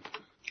bedtime.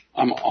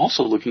 I'm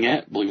also looking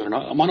at, believe it or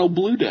not, a mono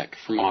blue deck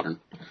for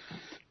Modern.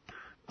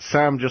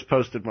 Sam just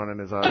posted one in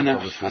his article. I know.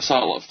 I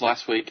saw it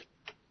last week.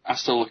 I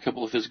stole a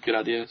couple of his good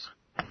ideas.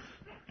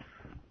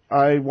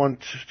 I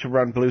want to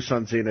run Blue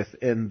Sun Zenith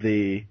in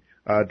the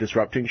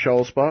Disrupting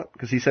Shoal spot,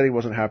 because he said he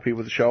wasn't happy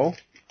with the Shoal.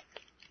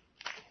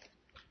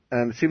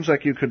 And it seems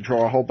like you could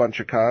draw a whole bunch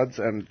of cards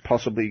and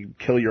possibly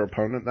kill your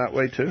opponent that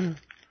way, too.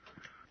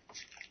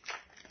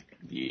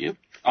 Yep.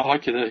 I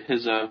like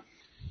his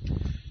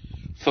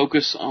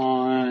focus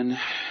on...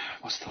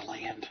 What's the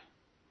land?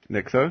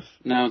 Nixos?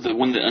 No, the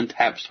one that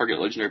untaps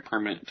target legendary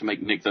permanent to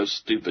make Nixos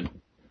stupid.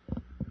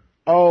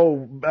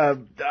 Oh,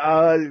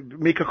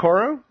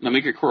 Mikakoro? No,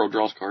 Mikakoro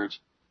draws cards.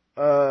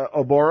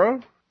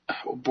 Oboro?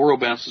 Oboro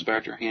bounces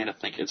back to your hand, I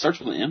think. It starts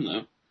with an M,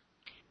 though.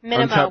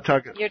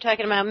 Minimo. You're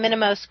talking about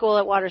Minimo School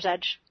at Water's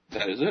Edge.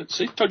 That is it.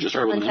 See, I told you to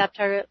start with an M. Untap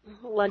target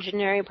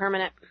legendary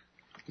permanent.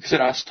 Like I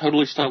said, I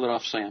totally stole it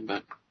off Sam,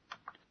 but...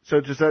 So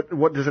does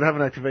it have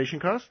an activation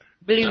cost?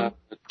 Blue.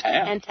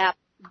 Tap. And tap.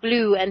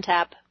 Blue and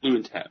tap. Blue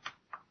and tap.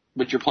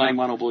 But you're playing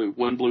mono blue.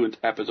 One blue and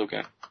tap is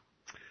okay.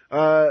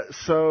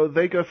 So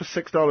they go for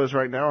 $6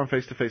 right now on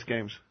face-to-face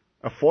games.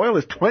 A foil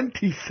is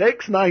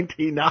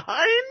 $26.99?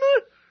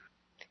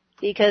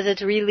 Because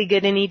it's really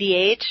good in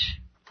EDH.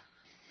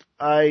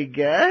 I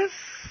guess?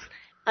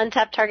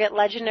 Untap target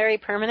legendary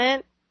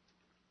permanent.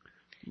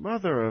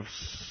 Mother of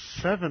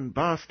 7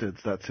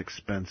 bastards, that's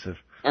expensive.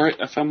 Alright,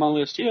 I found my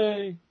list.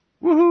 Yay!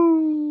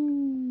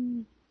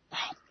 Woohoo!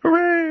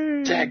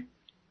 Hooray!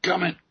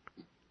 Dadgummit!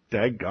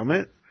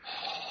 Dadgummit?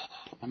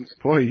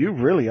 Boy, you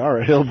really are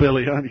a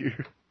hillbilly, aren't you?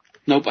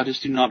 Nope, I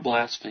just do not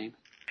blaspheme.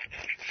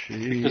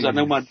 Jeez. Because I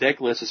know my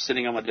deck list is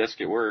sitting on my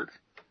desk at work.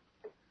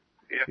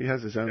 He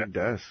has his own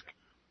desk.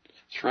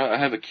 That's right, I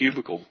have a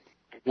cubicle.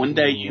 One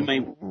day you may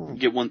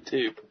get one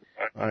too.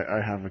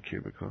 I have a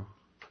cubicle.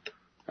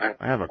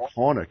 I have a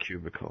corner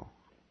cubicle.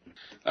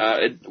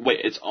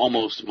 It's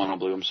almost mono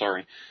blue, I'm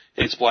sorry.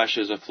 It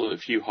splashes a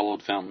few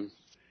hollowed fountain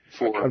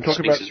for I'm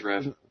talking Sphinx's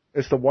about, Rev.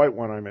 It's the white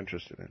one I'm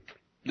interested in.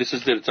 This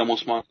is that it's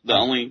almost the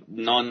only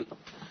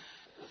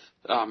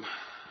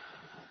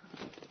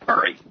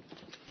alright.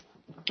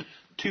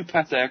 2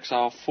 Path to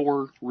Exile,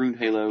 4 Rune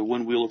Halo,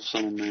 1 Wheel of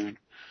Sun and Moon,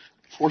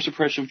 4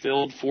 Suppression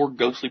Field, 4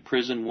 Ghostly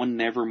Prison, 1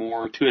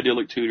 Nevermore, 2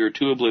 Idyllic Tutor,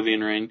 2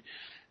 Oblivion Ring,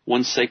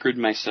 1 Sacred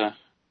Mesa,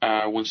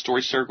 1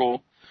 Story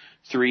Circle,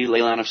 3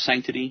 Leyline of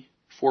Sanctity,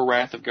 4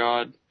 Wrath of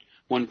God,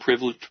 1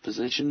 Privileged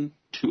Position,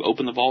 2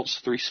 Open the Vaults,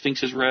 3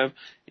 Sphinx's Rev,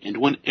 and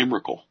 1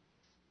 Emrakul.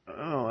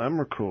 Oh,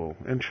 Emrakul.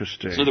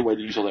 Interesting. It's another way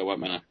to use all that white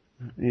mana.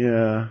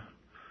 Yeah.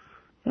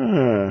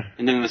 Huh.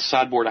 And then in the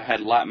sideboard, I had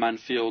Light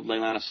Minefield,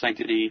 Leyline of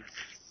Sanctity,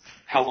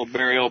 Hallowed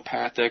Burial,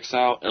 Path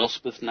Exile,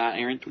 Elspeth Knight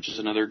Errant, which is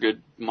another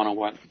good mono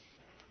white.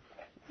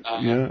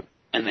 Yeah.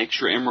 An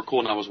extra Emrakul,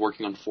 and I was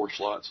working on 4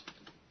 slots.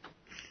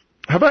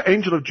 How about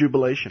Angel of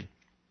Jubilation?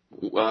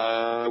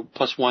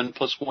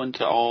 +1/+1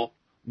 to all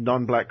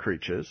non-black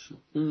creatures.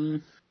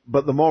 Mm.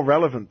 But the more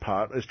relevant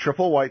part is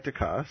triple white to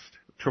cast,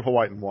 triple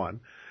white and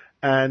 1,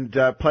 and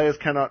players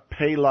cannot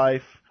pay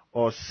life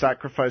or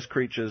sacrifice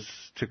creatures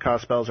to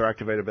cast spells or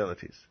activate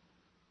abilities.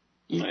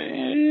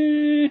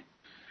 I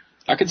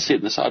could see it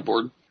in the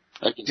sideboard.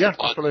 Yeah,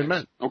 that's what I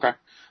meant. Okay. I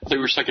thought you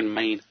were second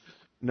main.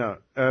 No.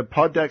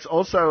 Pod decks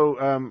also,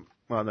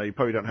 well, no, you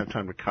probably don't have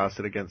time to cast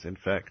it against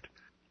Infect.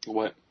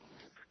 What?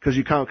 Because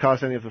you can't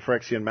cast any of the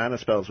Phyrexian mana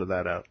spells with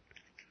that out.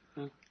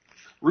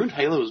 Ruined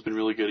Halo has been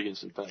really good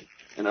against Infect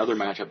and other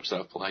matchups that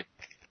I've played.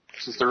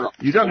 Since they're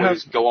you don't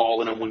always have... go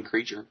all in on one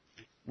creature.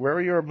 Where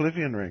are your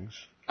Oblivion Rings?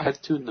 I had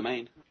 2 in the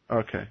main.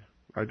 Okay.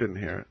 I didn't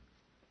hear it.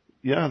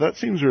 Yeah, that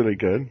seems really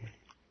good.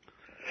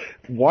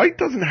 White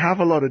doesn't have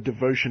a lot of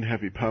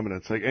devotion-heavy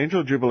permanents. Like,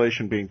 Angel of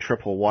Jubilation being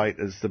triple white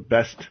is the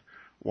best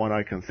one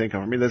I can think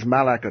of. I mean, there's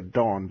Malak at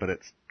Dawn, but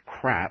it's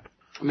crap.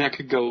 I mean, I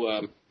could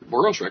go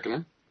Boros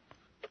Reckoner.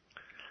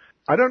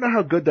 I don't know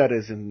how good that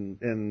is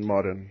in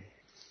Modern.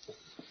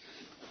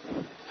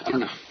 I don't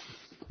know.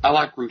 I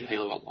like Root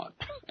Halo a lot.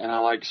 And I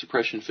like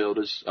Suppression Field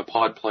as a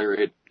pod player.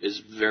 It is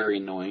very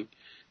annoying.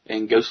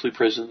 And Ghostly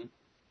Prison.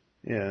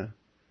 Yeah.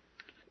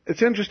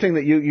 It's interesting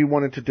that you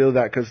wanted to do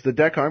that, because the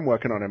deck I'm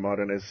working on in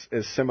Modern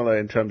is similar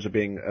in terms of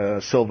being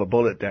a silver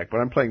bullet deck, but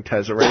I'm playing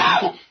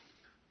Tezzeret.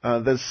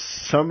 There's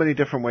so many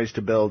different ways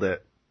to build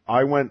it.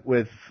 I went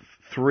with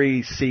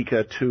 3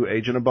 Seeker, 2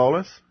 Agent of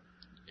Bolus.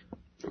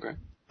 Okay.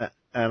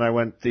 And I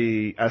went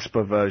the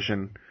Esper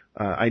version.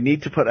 I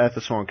need to put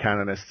Aethersworn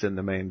Canonists in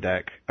the main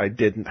deck. I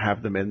didn't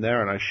have them in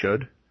there, and I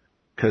should.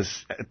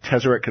 Because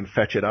Tezzeret can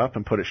fetch it up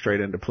and put it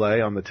straight into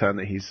play on the turn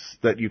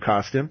that you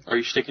cast him. Are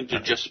you sticking to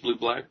just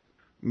blue-black?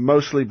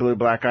 Mostly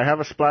blue-black. I have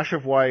a splash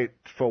of white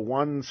for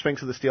 1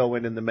 Sphinx of the Steel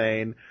Wind in the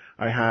main.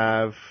 I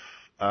have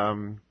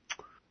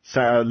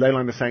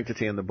Leyline of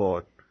Sanctity in the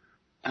board.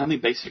 How many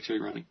basics are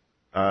you running?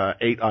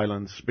 8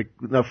 islands.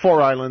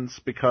 4 islands,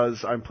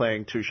 because I'm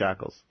playing 2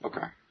 Shackles.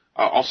 Okay.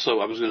 Also,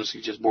 I was going to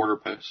suggest Border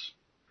Posts.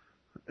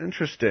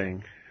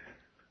 Interesting.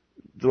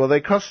 Well,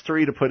 they cost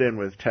 3 to put in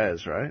with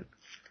Tez, right?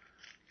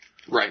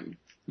 Right.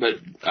 But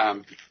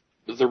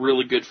they're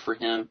really good for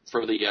him,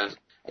 for the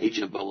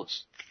Agent of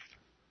Bolus.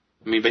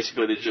 I mean,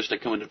 basically, they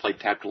come into play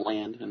tapped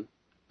land, and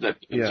that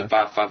becomes a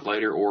 5/5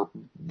 later, or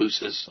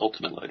boosts his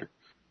ultimate later.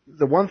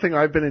 The one thing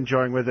I've been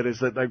enjoying with it is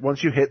that, like,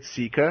 once you hit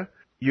Seeker,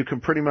 you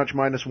can pretty much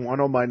 -1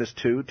 or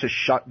 -2 to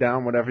shut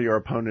down whatever your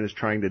opponent is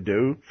trying to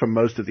do for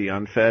most of the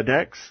unfair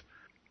decks.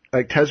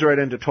 Like, Tezzeret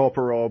into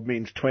Torpor Orb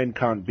means Twin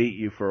can't beat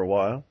you for a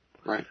while.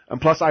 Right. And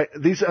plus,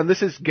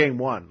 this is game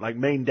 1, like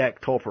main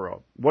deck Torpor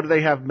Orb. What do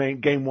they have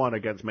game 1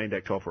 against main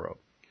deck Torpor Orb?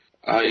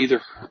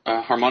 Either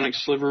Harmonic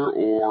Sliver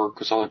or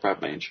Chrysalic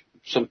Path Mage.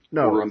 Or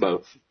run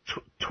both.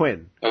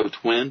 Twin. Oh,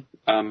 Twin?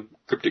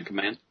 Cryptic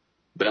Command.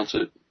 Bounce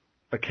it.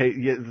 Okay,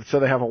 yeah, so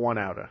they have a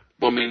 1-outer.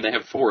 Well, I mean, they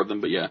have 4 of them,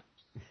 but yeah.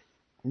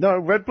 No,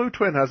 Red-Blue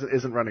Twin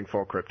isn't running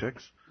 4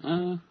 Cryptics.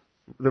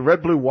 The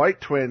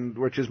Red-Blue-White Twin,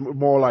 which is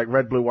more like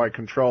Red-Blue-White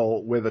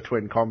Control with a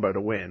Twin combo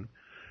to win,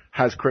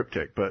 has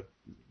Cryptic, but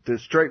the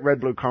straight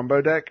Red-Blue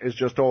combo deck is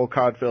just all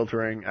card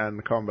filtering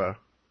and combo.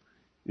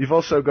 You've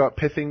also got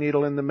Pithing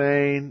Needle in the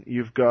main,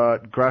 you've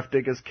got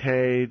Grafdigger's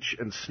Cage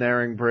and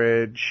Snaring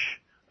Bridge.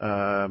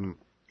 I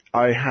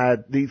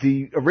had,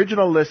 the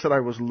original list that I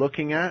was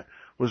looking at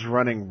was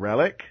running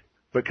Relic,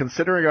 but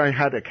considering I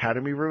had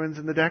Academy Ruins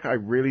in the deck, I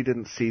really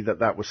didn't see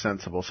that was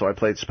sensible, so I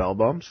played Spell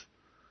Bombs.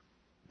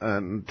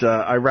 And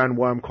I ran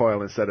Worm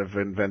Coil instead of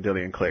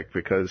Vendilion Click,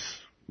 because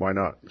why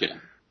not? Yeah.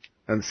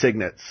 And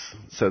Signets,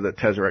 so that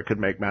Tezzeret could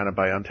make mana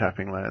by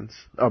untapping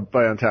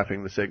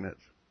the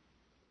Signets.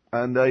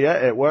 And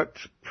it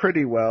worked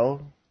pretty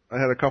well. I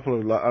had a couple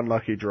of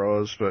unlucky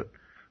draws, but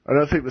I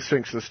don't think the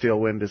Sphinx of the Steel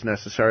Wind is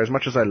necessary. As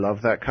much as I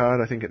love that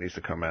card, I think it needs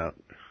to come out.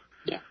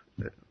 Yeah.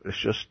 It's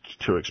just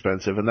too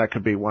expensive, and that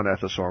could be 1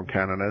 Aethersworn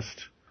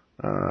Canonist.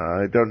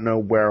 I don't know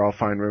where I'll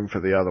find room for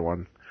the other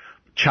one.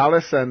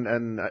 Chalice and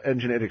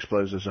Engineered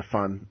Explosives are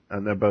fun,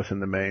 and they're both in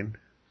the main.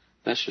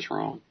 That's just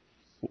wrong.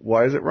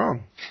 Why is it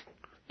wrong?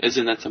 As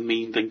in, that's a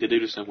mean thing to do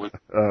to someone.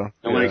 No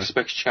one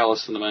expects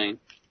Chalice in the main.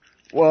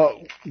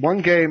 Well,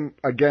 one game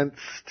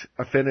against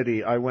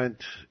Affinity, I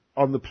went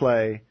on the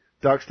play,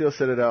 Darksteel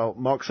Citadel,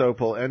 Mox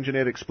Opal,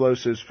 Engineered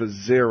Explosives for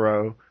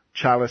 0,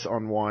 Chalice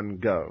on 1,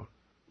 go.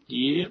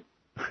 Yep.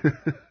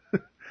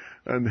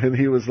 And then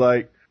he was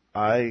like,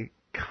 I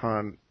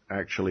can't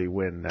actually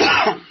win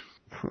now.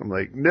 I'm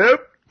like,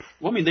 nope.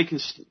 Well, I mean, they can...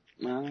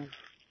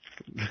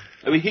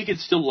 he could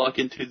still luck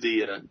into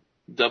the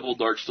double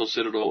Darksteel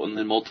Citadel and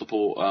then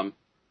multiple...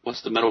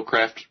 what's the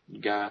Metalcraft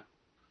guy?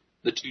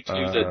 The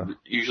 2/2 that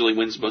usually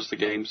wins most of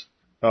the games.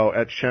 Oh,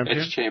 Etch Champion?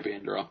 Etch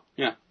Champion draw,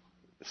 yeah.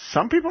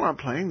 Some people aren't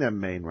playing them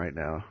main right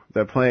now.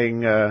 They're playing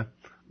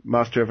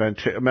Master of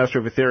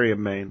Ethereum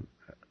main.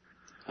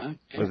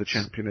 with a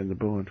champion in the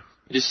board.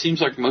 It just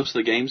seems like most of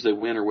the games they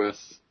win are with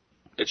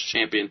its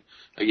champion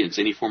against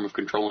any form of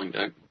controlling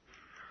deck.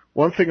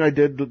 One thing I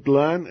did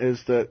learn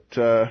is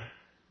that,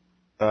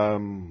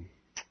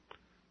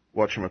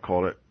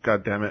 whatchamacallit,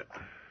 god damn it,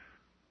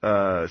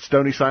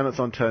 Stony Silence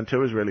on turn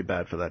 2 is really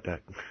bad for that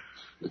deck.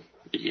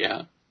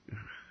 Yeah.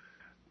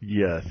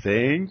 You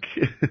think?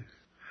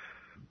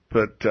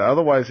 But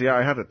otherwise, yeah,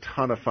 I had a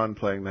ton of fun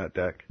playing that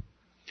deck.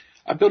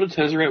 I built a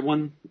Tezzeret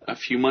one a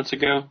few months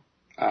ago.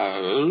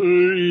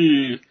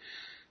 It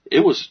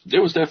was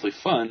definitely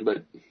fun,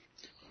 but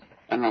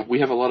I don't know. We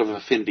have a lot of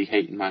affinity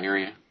hate in my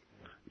area.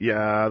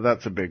 Yeah,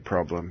 that's a big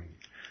problem.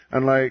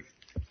 And like,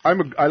 I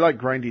like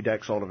grindy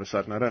decks all of a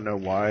sudden. I don't know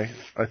why.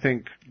 I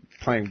think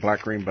playing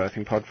Black-Green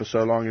Birthing Pod for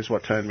so long is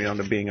what turned me on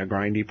to being a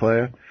grindy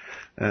player.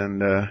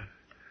 And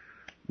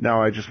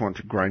now I just want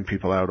to grind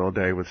people out all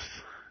day with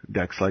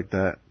decks like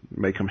that.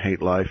 Make them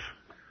hate life.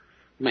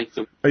 Make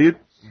them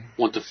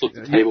want to flip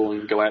the table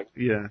and go out.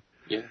 Yeah.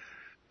 Yeah.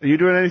 Are you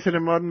doing anything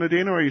in Modern,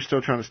 Adena, or are you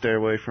still trying to stay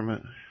away from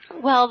it?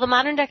 Well, the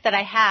Modern deck that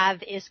I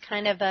have is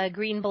kind of a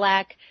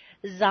green-black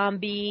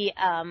zombie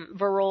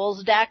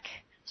Varolz deck.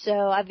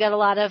 So I've got a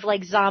lot of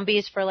like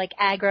zombies for like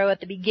aggro at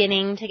the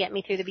beginning to get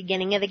me through the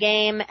beginning of the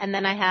game, and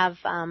then I have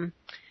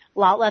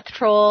Lotleth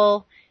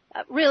Troll.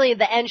 Really,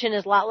 the engine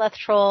is Lotleth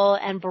Troll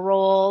and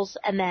Varolz,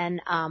 and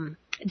then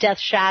Death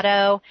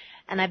Shadow.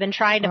 And I've been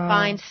trying to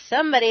find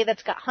somebody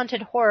that's got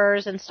Hunted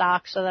Horrors in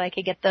stock so that I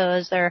could get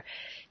those. They're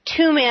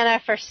 2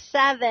 mana for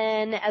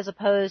 7 as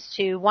opposed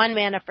to 1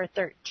 mana for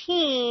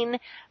 13.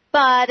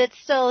 But it's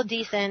still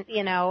decent,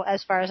 you know,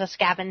 as far as a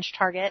scavenge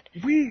target.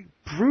 We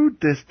brewed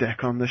this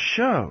deck on the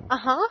show.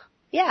 Uh-huh.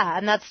 Yeah,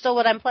 and that's still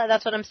what I'm playing.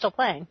 That's what I'm still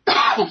playing.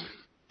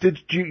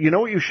 You know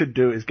what you should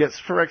do is get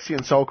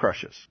Phyrexian Soul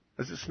Crushers.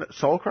 Is it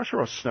Soul Crusher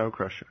or Snow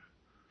Crusher?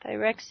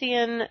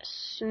 Phyrexian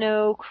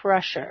Snow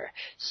Crusher.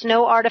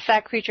 Snow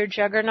artifact creature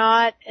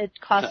Juggernaut. It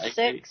costs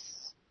 6.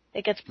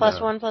 It gets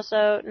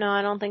 +1/+0. No,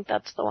 I don't think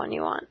that's the one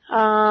you want.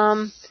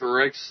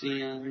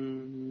 Phyrexian...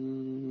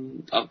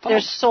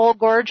 There's Soul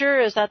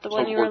Gorger. Is that the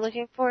one you were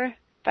looking for?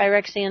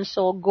 Phyrexian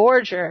Soul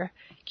Gorger.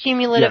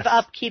 Cumulative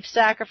upkeep,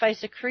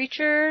 sacrifice a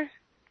creature.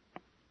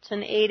 It's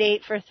an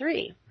 8/8 for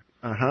 3.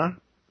 Uh-huh.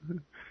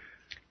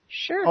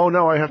 Sure. Oh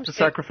no, I have to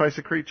sacrifice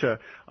a creature.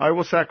 I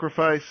will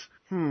sacrifice...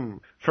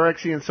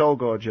 Phyrexian Soul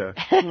Gorger.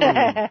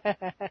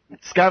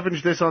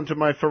 Scavenge this onto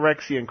my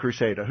Phyrexian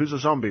Crusader, who's a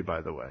zombie,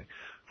 by the way.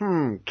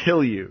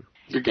 Kill you.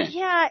 Okay.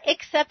 Yeah,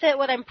 except that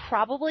what I'm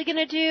probably going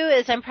to do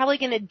is I'm probably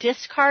going to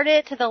discard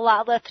it to the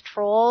Lotleth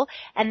Troll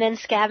and then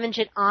scavenge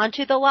it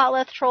onto the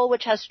Lotleth Troll,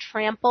 which has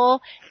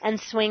trample, and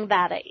swing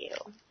that at you.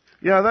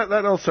 Yeah,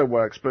 that also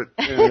works, but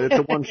it's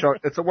a one-shot.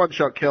 It's a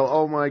one-shot kill.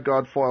 Oh my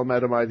God, foil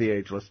Metamai the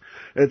Ageless.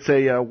 It's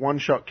a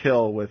one-shot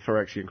kill with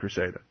Phyrexian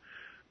Crusader.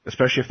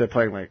 Especially if they're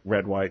playing like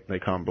red-white, they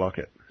can't block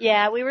it.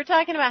 Yeah, we were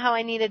talking about how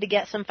I needed to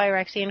get some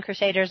Phyrexian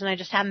Crusaders, and I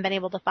just haven't been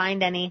able to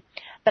find any.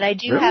 But I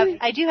do have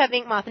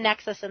Inkmoth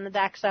Nexus in the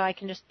deck, so I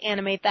can just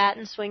animate that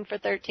and swing for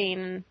 13,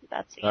 and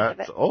that's the end of it.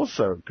 That's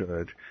also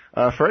good.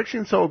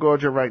 Phyrexian Soul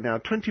Gorger right now,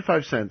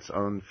 25 cents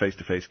on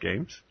face-to-face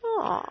games.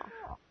 Aww.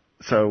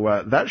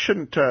 So that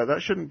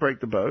shouldn't break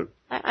the boat.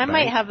 I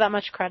might have that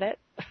much credit.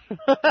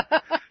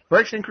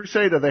 Phyrexian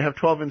Crusader, they have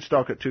 12 in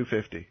stock at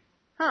 $2.50.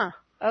 Huh.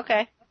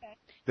 Okay.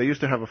 They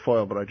used to have a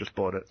foil, but I just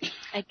bought it.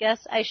 I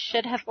guess I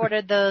should have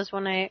ordered those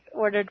when I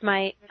ordered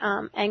my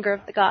Anger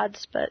of the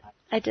Gods, but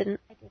I didn't.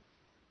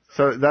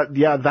 So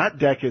that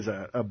deck is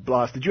a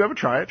blast. Did you ever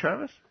try it,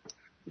 Travis?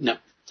 No.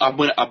 I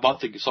bought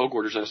the Soul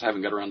Gorgers, I just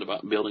haven't got around to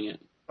building it.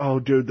 Oh,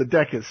 dude, the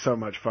deck is so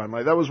much fun.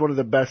 Like, that was one of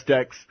the best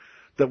decks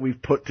that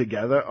we've put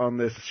together on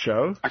this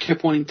show. I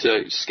kept wanting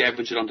to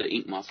scavenge it onto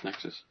Inkmoth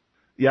Nexus.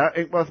 Yeah,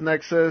 Inkmoth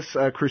Nexus,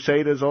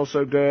 Crusader's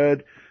also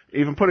good.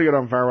 Even putting it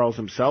on Varolz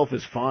himself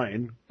is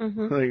fine.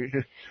 Mm-hmm.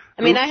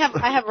 I mean, I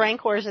have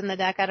Rancors in the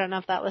deck. I don't know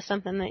if that was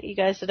something that you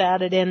guys had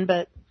added in,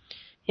 but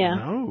yeah.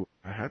 No,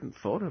 I hadn't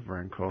thought of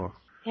Rancor.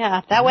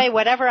 Yeah, that way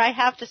whatever I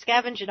have to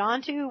scavenge it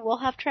onto will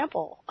have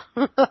trample.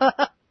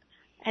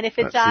 And if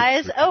it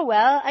dies, oh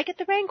well, I get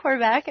the Rancor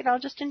back and I'll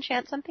just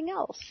enchant something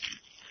else.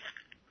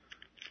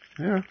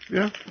 Yeah,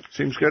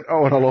 seems good.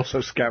 Oh, and I'll also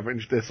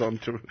scavenge this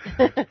onto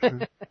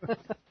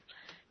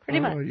Pretty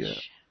much. Yeah.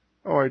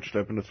 Oh, I just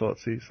opened a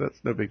Thoughtseize. That's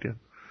no big deal.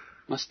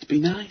 Must be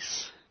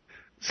nice.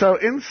 So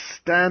in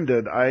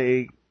Standard,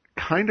 I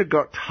kind of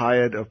got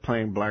tired of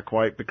playing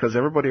Black-White because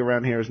everybody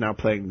around here is now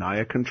playing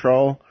Naya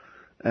Control.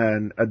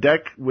 And a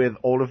deck with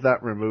all of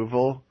that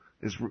removal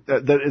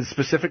that is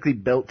specifically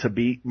built to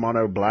beat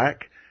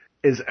Mono-Black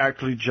is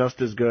actually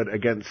just as good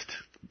against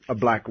a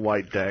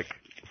Black-White deck.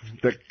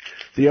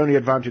 The only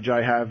advantage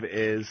I have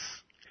is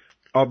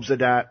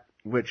Obzedat,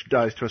 which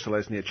dies to a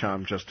Selesnya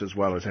Charm just as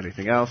well as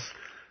anything else.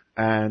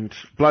 And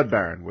Blood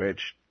Baron,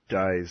 which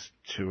dies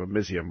to a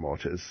Mizzium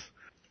Mortars.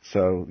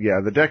 So,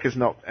 yeah, the deck is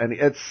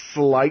it's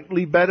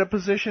slightly better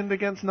positioned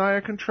against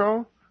Naya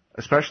Control,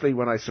 especially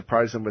when I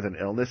surprise them with an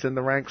illness in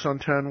the ranks on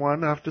turn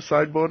 1 after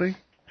sideboarding.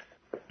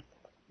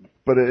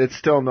 But it's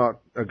still not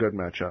a good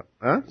matchup.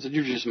 Huh? So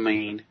you're just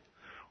mean.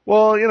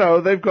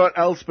 Well, they've got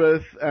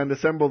Elspeth and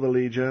Assemble the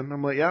Legion.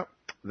 I'm like, yeah,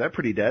 they're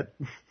pretty dead.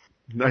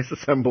 Nice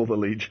Assemble the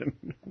Legion.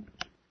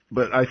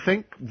 But I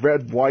think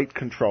red-white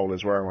control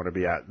is where I want to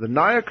be at. The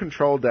Naya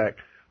control deck,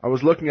 I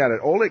was looking at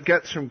it. All it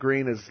gets from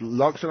green is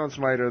Loxodon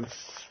Smiter and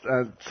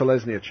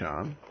Selesnya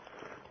Charm,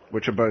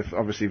 which are both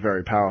obviously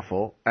very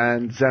powerful,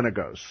 and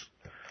Xenagos.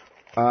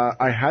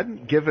 I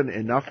hadn't given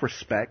enough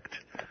respect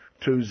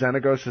to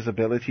Xenagos'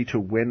 ability to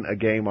win a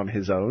game on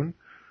his own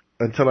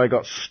until I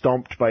got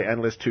stomped by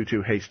endless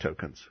 2/2 haste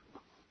tokens.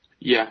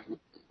 Yeah,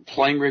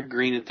 playing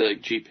red-green at the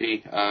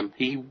GP,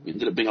 he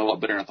ended up being a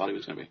lot better than I thought he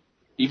was going to be.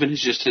 Even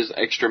his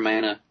extra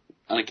mana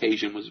on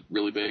occasion was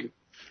really big.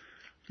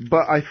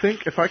 But I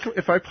think if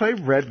I play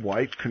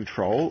red-white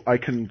control, I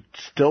can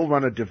still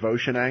run a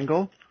devotion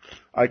angle.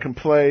 I can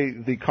play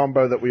the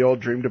combo that we all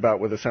dreamed about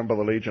with Assemble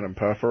the Legion and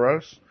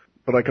Perforos,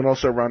 but I can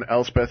also run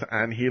Elspeth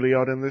and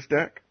Heliod in this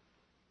deck.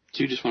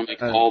 So you just want to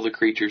make all the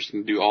creatures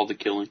and do all the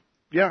killing.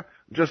 Yeah,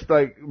 just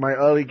like my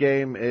early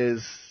game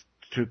is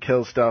to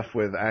kill stuff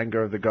with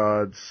Anger of the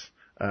Gods,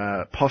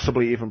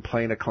 possibly even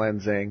Planar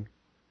Cleansing,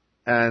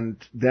 and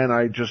then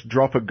I just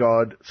drop a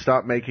god,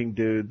 start making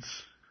dudes.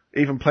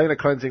 Even Planar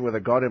Cleansing with a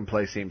god in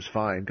play seems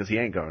fine, because he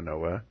ain't going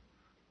nowhere.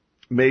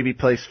 Maybe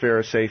play Sphere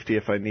of Safety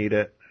if I need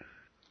it.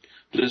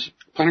 Does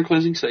Planar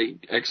Cleansing say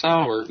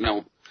exile or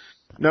no?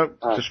 Nope,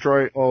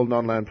 destroy all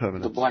non-land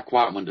permanents. The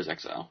black-white one does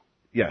exile.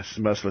 Yes,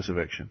 Merciless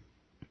Eviction.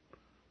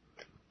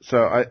 So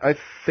I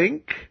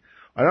think,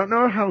 I don't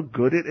know how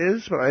good it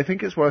is, but I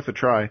think it's worth a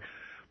try.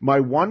 My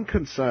one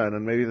concern,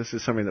 and maybe this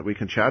is something that we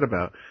can chat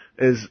about,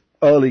 is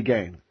early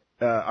game.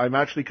 I'm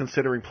actually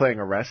considering playing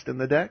Arrest in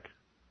the deck.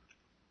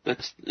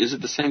 Is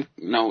it the same?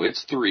 No,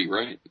 it's 3,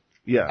 right?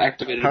 Yeah.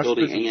 Activated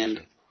ability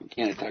and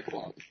can't attack a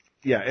lot.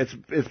 Yeah,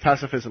 it's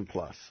Pacifism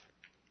Plus.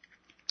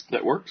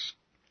 That works.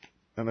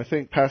 And I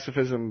think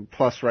Pacifism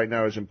Plus right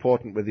now is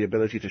important with the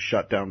ability to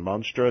shut down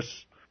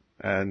Monstrous,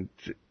 and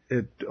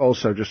it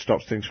also just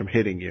stops things from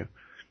hitting you.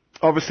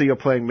 Obviously you're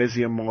playing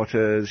Mizium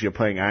Mortars, you're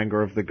playing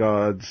Anger of the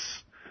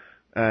Gods,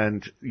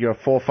 and your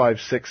 4, 5,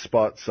 6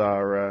 spots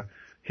are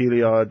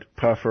Heliod,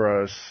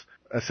 Perforos,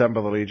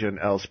 Assemble the Legion,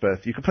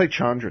 Elspeth. You could play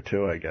Chandra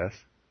too, I guess.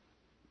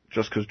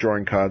 Just because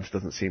drawing cards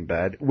doesn't seem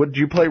bad. Would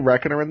you play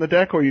Reckoner in the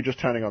deck, or are you just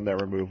turning on their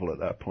removal at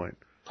that point?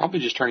 Probably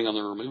just turning on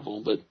the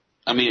removal, but,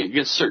 I mean,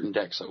 against certain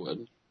decks I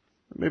would.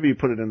 Maybe you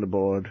put it in the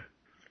board.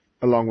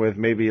 Along with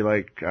maybe,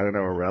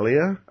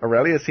 Aurelia?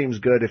 Aurelia seems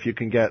good if you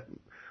can get,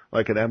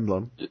 an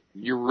emblem.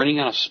 You're running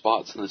out of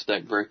spots in this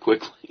deck very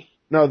quickly.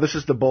 No, this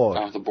is the board.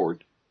 Oh, the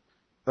board.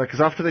 Because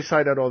after they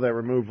side out all their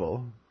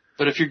removal...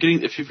 But if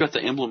you've got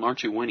the emblem,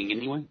 aren't you winning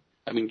anyway?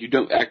 I mean, you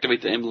don't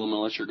activate the emblem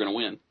unless you're going to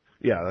win.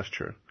 Yeah, that's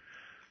true.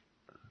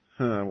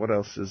 What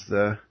else is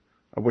there?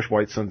 I wish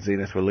White Sun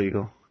Zenith were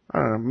legal. I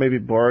don't know, maybe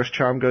Boros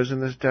Charm goes in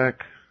this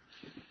deck?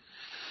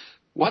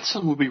 White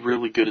Sun would be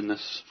really good in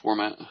this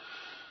format.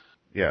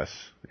 Yes,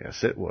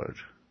 it would.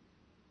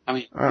 I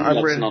mean,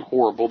 that's not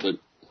horrible, but...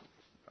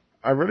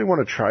 I really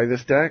want to try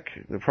this deck.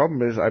 The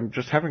problem is I'm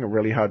just having a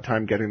really hard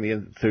time getting the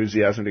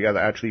enthusiasm together,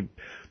 actually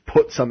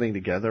put something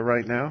together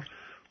right now.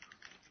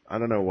 I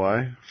don't know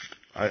why.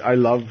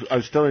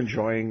 I'm still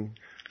enjoying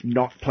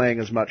not playing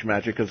as much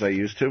Magic as I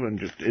used to and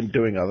just in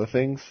doing other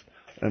things.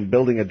 And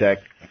building a deck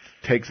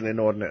takes an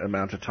inordinate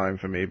amount of time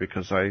for me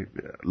because I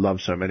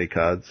love so many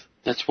cards.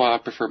 That's why I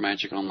prefer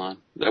Magic Online.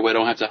 That way I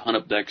don't have to hunt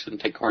up decks and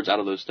take cards out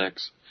of those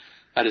decks.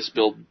 I just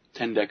build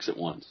 10 decks at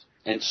once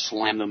and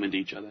slam them into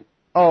each other.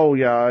 Oh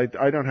yeah,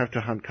 I don't have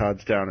to hunt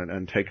cards down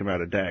and take them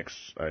out of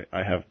decks.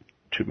 I have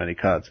too many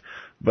cards.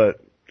 But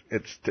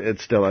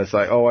it's still, it's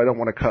like, oh, I don't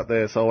want to cut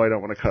this, oh, I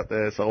don't want to cut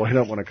this, oh, I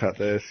don't want to cut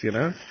this, you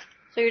know?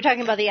 So you're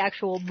talking about the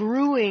actual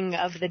brewing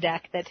of the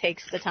deck that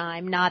takes the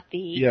time, not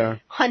the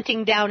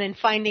hunting down and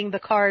finding the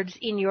cards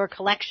in your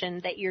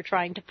collection that you're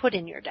trying to put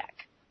in your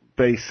deck.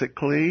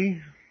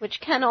 Basically. Which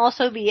can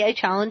also be a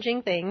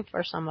challenging thing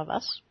for some of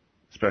us.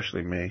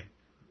 Especially me.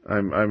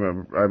 I'm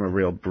a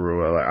real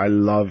brewer.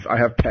 I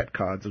have pet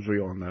cards, as we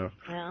all know.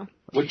 Yeah.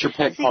 What's your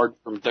pet card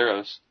from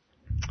Theros?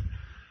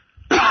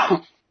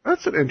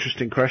 That's an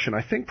interesting question.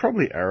 I think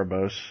probably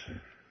Erebos.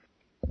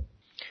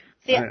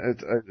 See,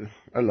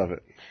 I love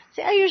it.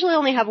 See, I usually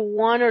only have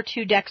 1 or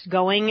 2 decks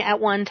going at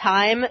one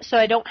time, so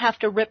I don't have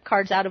to rip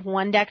cards out of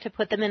one deck to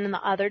put them in the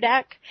other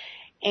deck.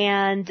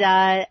 And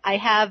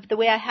the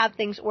way I have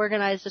things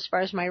organized as far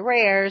as my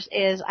rares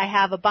is I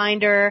have a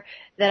binder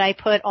that I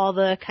put all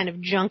the kind of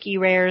junky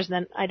rares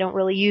that I don't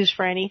really use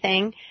for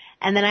anything.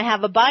 And then I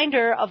have a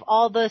binder of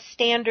all the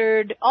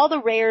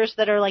rares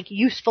that are like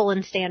useful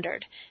in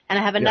standard. And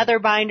I have another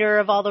binder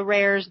of all the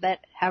rares that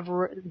have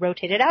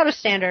rotated out of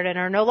standard and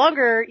are no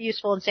longer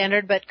useful in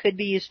standard but could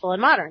be useful in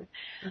modern.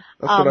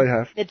 That's what I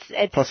have.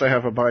 It's Plus I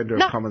have a binder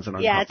of commons and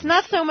uncommons. Yeah, it's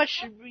not so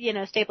much,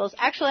 staples.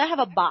 Actually, I have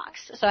a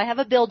box. So I have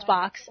a build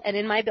box, and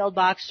in my build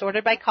box,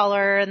 sorted by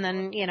color and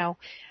then,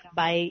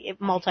 by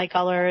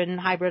multicolor and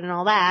hybrid and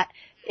all that,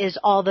 is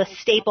all the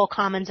staple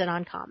commons and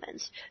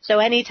uncommons. So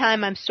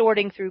anytime I'm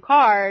sorting through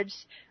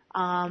cards,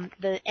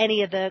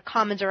 any of the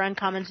commons or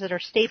uncommons that are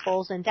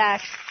staples in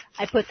decks,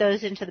 I put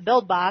those into the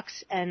build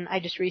box, and I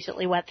just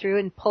recently went through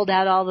and pulled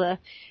out all the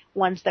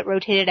ones that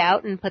rotated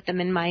out and put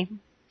them in my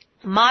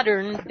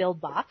modern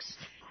build box,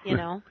 which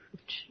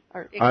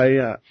are...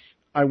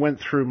 I went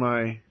through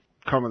my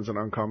commons and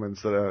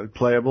uncommons that are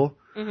playable,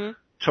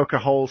 took a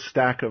whole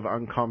stack of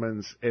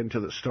uncommons into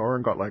the store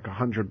and got like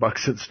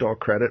 $100 in store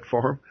credit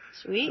for them.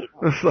 Sweet.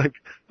 There's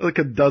like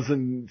a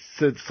dozen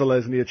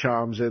Selesnya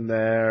charms in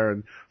there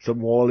and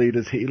some War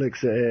Eater's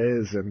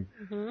Helixes and,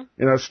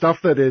 stuff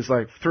that is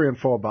like $3 and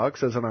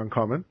 $4 as an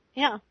uncommon.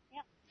 Yeah.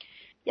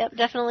 Yep,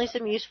 definitely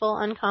some useful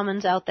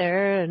uncommons out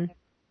there, and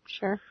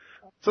sure.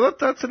 So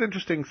that's an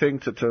interesting thing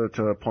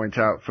to point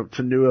out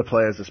to newer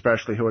players,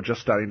 especially who are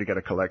just starting to get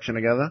a collection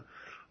together.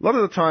 A lot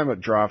of the time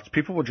at drafts,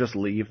 people will just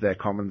leave their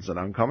commons and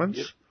uncommons.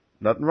 Yep.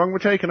 Nothing wrong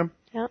with taking them.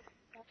 Yep.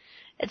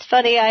 It's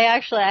funny,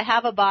 I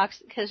have a box,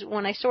 because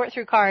when I sort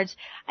through cards,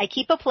 I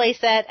keep a play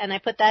set and I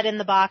put that in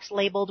the box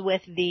labeled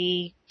with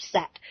the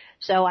set.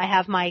 So I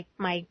have my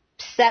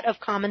set of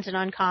commons and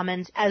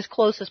uncommons as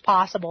close as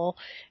possible,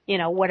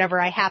 whatever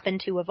I happen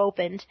to have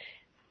opened,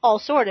 all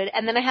sorted.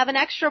 And then I have an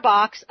extra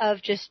box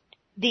of just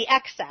the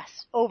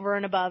excess over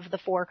and above the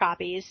 4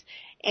 copies,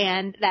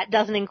 and that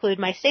doesn't include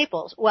my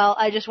staples. Well,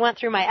 I just went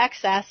through my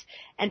excess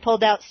and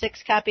pulled out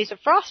 6 copies of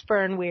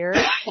Frostburn Weird,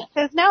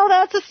 because now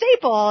that's a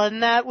staple,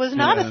 and that was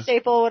not a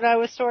staple when I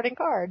was sorting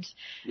cards.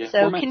 Yeah,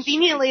 so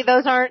conveniently,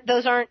 those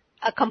aren't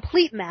a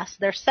complete mess.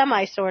 They're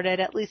semi-sorted,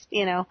 at least,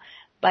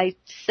 by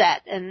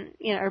set and,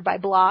 or by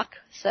block,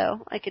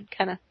 so I could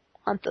kind of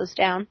hunt those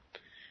down.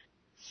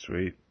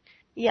 Sweet.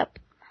 Yep.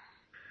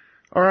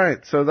 All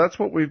right, so that's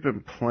what we've been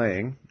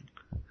playing.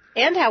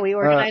 And how we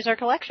organize our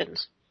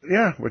collections.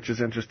 Yeah, which is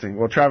interesting.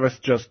 Well, Travis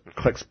just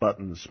clicks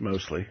buttons,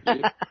 mostly.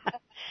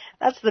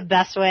 That's the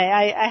best way.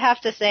 I have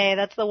to say,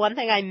 that's the one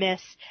thing I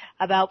miss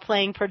about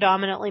playing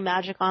predominantly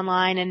Magic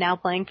Online and now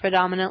playing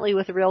predominantly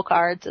with real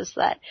cards, is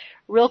that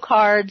real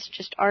cards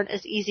just aren't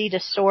as easy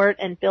to sort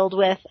and build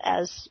with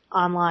as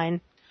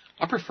online.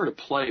 I prefer to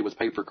play with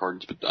paper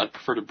cards, but I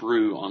prefer to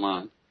brew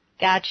online.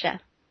 Gotcha.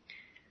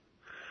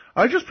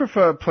 I just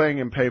prefer playing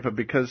in paper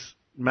because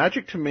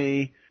Magic to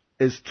me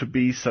is to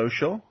be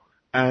social,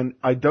 and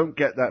I don't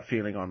get that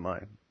feeling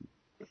online.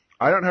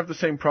 I don't have the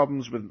same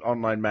problems with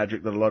online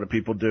Magic that a lot of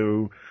people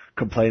do,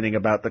 complaining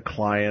about the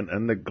client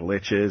and the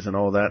glitches and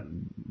all that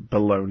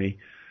baloney.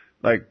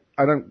 Like,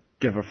 I don't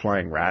give a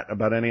flying rat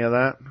about any of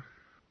that.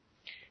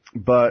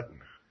 But...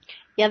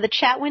 yeah, the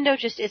chat window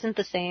just isn't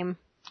the same.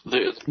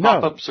 The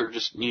pop-ups are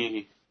just... But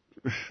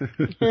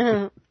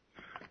yeah,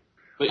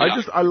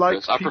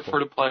 I prefer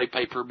to play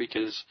paper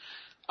because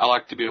I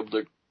like to be able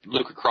to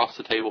look across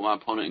the table at my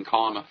opponent and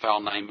call him a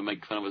foul name and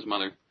make fun of his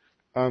mother.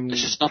 It's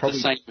just not the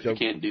same if you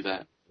can't do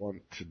that.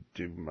 Want to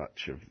do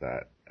much of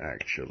that,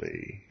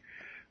 actually.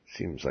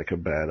 Seems like a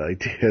bad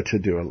idea to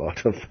do a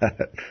lot of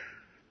that.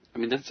 I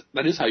mean,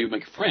 that is how you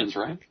make friends,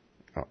 right?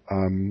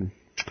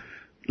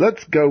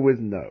 Let's go with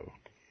no.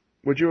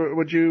 Would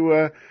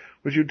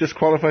you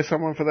disqualify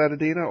someone for that,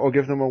 Adena, or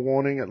give them a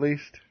warning at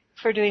least?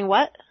 For doing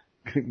what?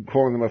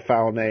 Calling them a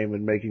foul name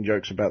and making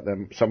jokes about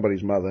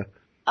somebody's mother.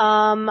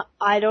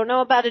 I don't know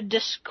about it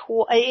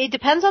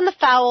depends on the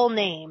foul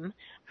name.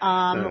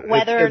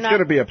 Whether or not... it's going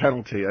to be a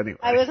penalty anyway.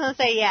 I was going to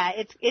say, yeah,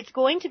 it's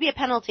going to be a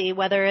penalty.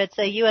 Whether it's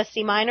a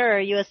USC minor or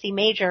a USC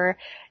major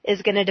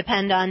is going to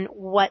depend on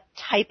what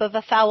type of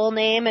a foul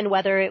name and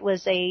whether it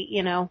was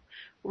a,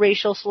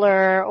 racial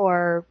slur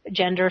or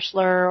gender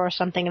slur or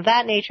something of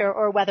that nature,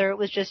 or whether it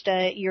was just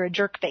you're a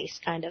jerk face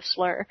kind of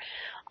slur.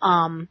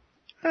 And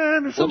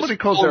if somebody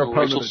calls their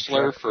opponent racial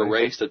slur for a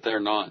race that they're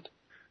not.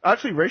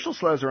 Actually, racial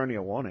slurs are only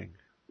a warning.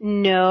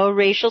 No,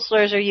 racial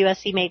slurs are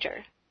USC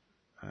major.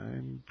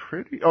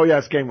 Oh yeah,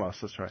 it's game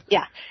loss, that's right.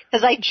 Yeah,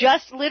 because I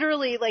just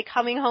literally,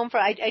 coming home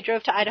I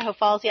drove to Idaho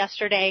Falls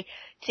yesterday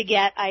to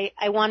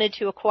I wanted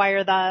to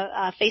acquire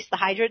the Face the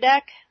Hydra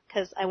deck,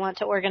 because I want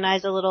to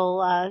organize a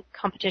little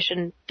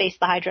competition Face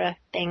the Hydra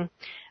thing.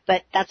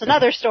 But that's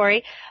another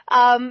story.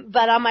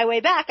 But on my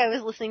way back, I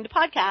was listening to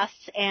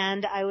podcasts,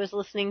 and I was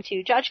listening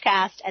to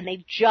JudgeCast, and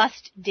they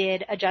just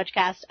did a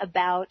JudgeCast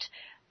about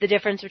the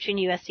difference between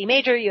USC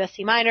major,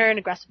 USC minor, and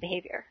aggressive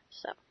behavior.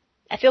 So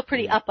I feel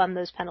pretty up on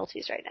those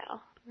penalties right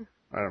now.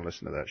 I don't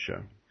listen to that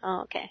show.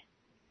 Oh, okay.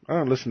 I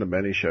don't listen to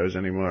many shows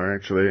anymore,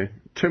 actually.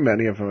 Too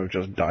many of them have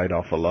just died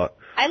off a lot.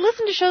 I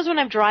listen to shows when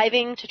I'm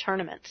driving to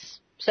tournaments.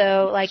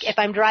 So, if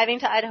I'm driving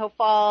to Idaho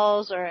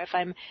Falls or if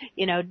I'm,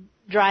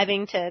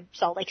 driving to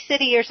Salt Lake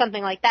City or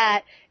something like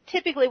that,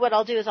 typically what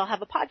I'll do is I'll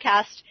have a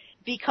podcast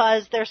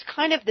because there's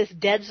kind of this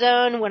dead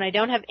zone when I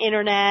don't have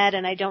internet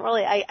and I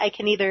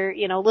can either,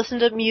 listen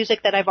to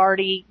music that I've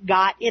already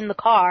got in the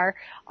car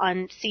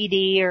on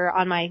CD or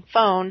on my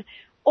phone,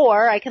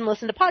 or I can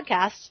listen to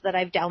podcasts that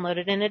I've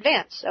downloaded in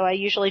advance. So I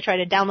usually try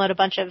to download a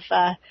bunch of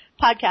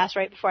podcasts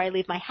right before I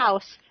leave my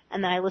house,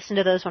 and then I listen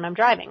to those when I'm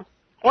driving.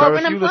 Or so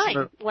when I'm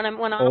flying. When I'm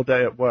all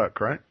day at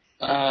work, right?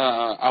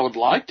 I would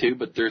like to,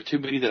 but there are too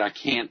many that I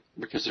can't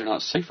because they're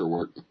not safe for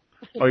work.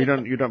 Oh, you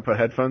don't put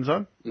headphones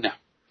on? No.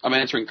 I'm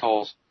answering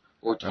calls.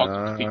 or talk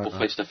to people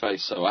face to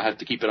face. So I had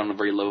to keep it on a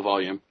very low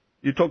volume.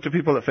 You talk to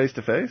people at face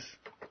to face?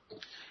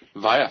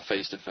 Via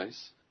face to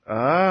face.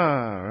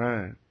 Ah,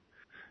 right.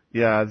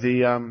 Yeah,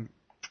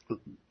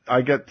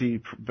 I get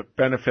the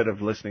benefit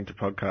of listening to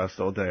podcasts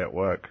all day at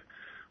work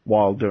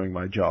while doing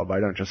my job. I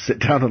don't just sit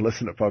down and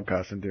listen to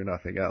podcasts and do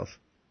nothing else.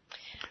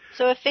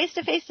 So if Face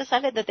to Face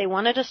decided that they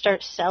wanted to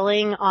start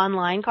selling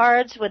online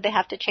cards, would they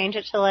have to change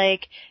it to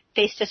like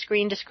face to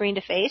screen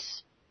to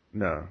face?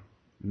 No.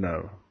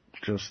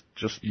 Just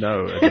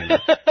no. Adena.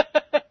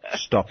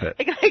 Stop it.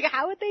 Like,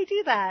 how would they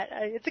do that?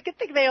 It's a good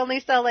thing they only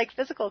sell like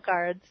physical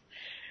cards.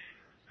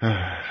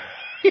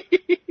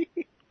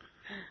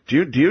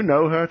 Do you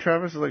know her,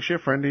 Travis? Is like she a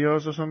friend of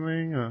yours or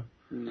something? Or?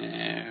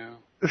 No.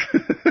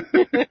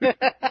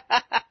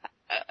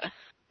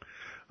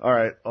 All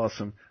right,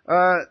 awesome.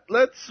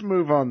 Let's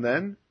move on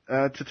then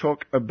to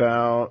talk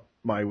about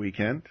my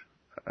weekend.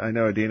 I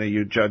know, Adena,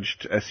 you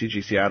judged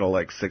SCG Seattle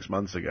like 6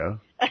 months ago.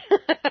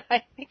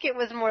 I think it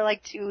was more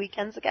like 2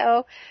 weekends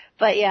ago.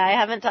 But yeah, I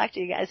haven't talked to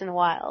you guys in a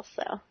while,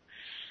 so.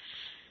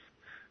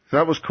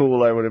 That was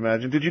cool, I would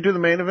imagine. Did you do the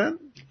main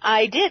event?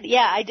 I did,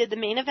 yeah. I did the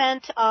main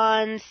event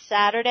on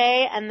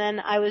Saturday, and then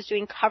I was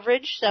doing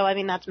coverage, so I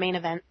mean that's main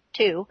event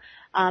too.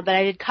 But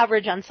I did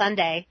coverage on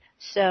Sunday.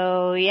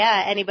 So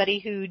yeah, anybody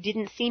who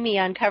didn't see me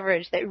on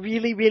coverage that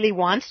really, really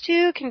wants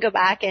to can go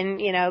back and,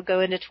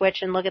 go into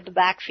Twitch and look at the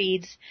back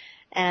feeds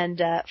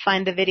and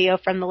find the video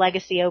from the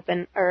Legacy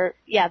Open, the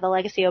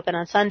Legacy Open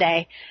on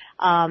Sunday.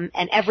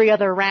 And every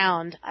other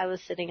round I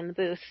was sitting in the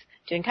booth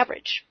doing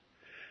coverage.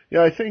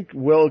 Yeah, I think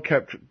Will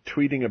kept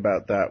tweeting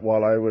about that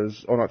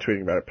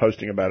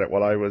posting about it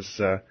while I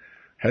was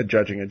head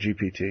judging a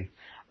GPT.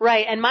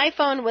 Right, and my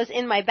phone was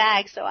in my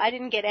bag, so I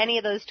didn't get any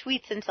of those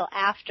tweets until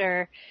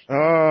after.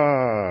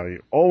 Ah,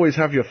 you always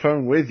have your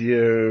phone with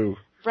you.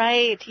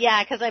 Right,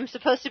 yeah, because I'm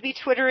supposed to be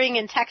twittering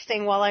and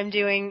texting while I'm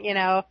doing,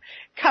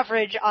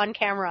 coverage on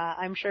camera.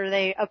 I'm sure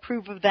they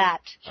approve of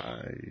that.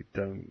 I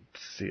don't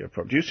see a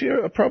problem. Do you see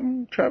a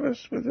problem,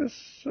 Travis, with this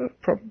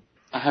problem?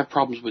 I have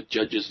problems with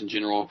judges in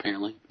general,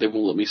 apparently. They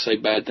won't let me say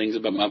bad things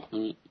about my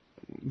opponent.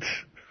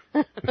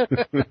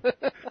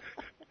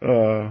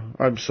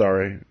 I'm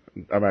sorry.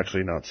 I'm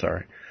actually not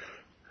sorry.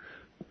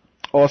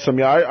 Awesome.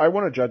 Yeah, I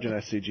want to judge an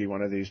SCG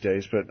one of these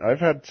days, but I've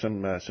had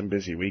some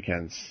busy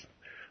weekends.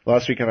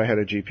 Last weekend I had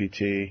a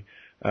GPT,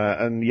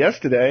 and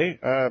yesterday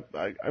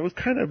I was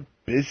kind of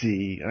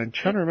busy. I'm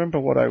trying to remember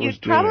what I was doing.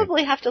 You'd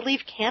probably have to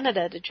leave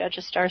Canada to judge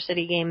a Star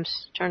City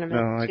Games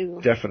tournament, too.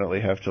 I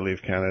definitely have to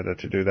leave Canada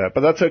to do that,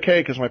 but that's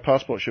okay because my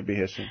passport should be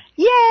here soon.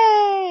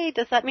 Yay!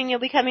 Does that mean you'll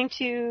be coming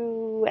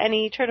to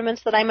any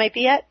tournaments that I might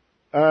be at?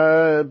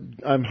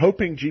 I'm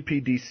hoping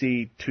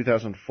GPDC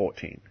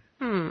 2014.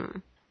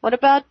 What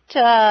about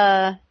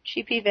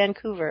GP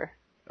Vancouver?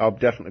 I'll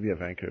definitely be at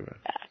Vancouver.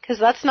 Yeah, because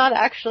that's not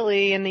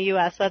actually in the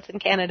U.S., that's in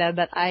Canada,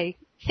 but I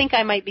think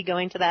I might be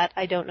going to that.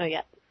 I don't know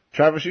yet.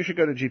 Travis, you should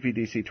go to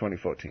GPDC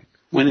 2014.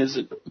 When is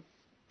it?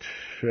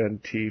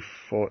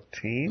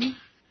 2014?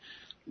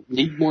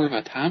 Need more of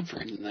a time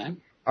frame than that.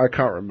 I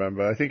can't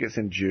remember. I think it's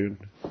in June.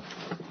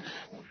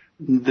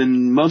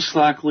 Then most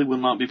likely will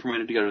not be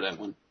permitted to go to that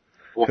one.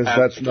 Because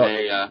that's not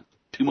a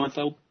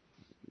 2-month-old.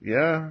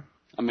 Yeah.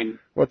 I mean,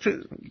 well,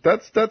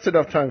 that's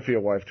enough time for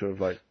your wife to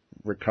have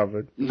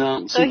recovered.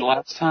 No, see, the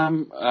last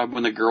time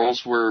when the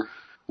girls were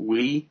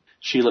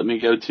she let me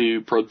go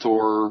to Pro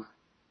Tour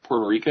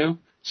Puerto Rico.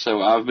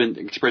 So I've been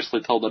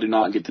expressly told I do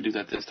not get to do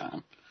that this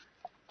time.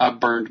 I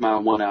burned my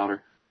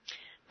 1-outer.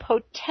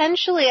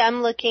 Potentially,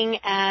 I'm looking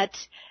at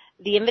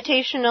the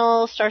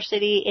Invitational Star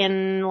City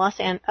in Las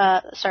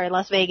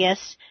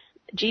Vegas,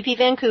 GP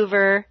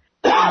Vancouver,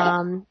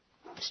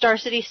 Star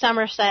City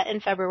Somerset in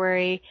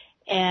February,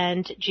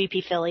 and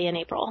GP Philly in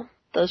April.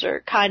 Those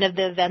are kind of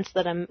the events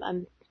that I'm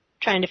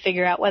trying to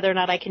figure out whether or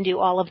not I can do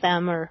all of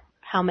them or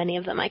how many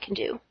of them I can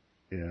do.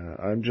 Yeah,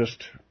 I'm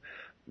just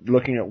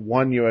looking at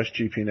one US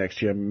GP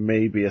next year,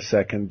 maybe a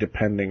second,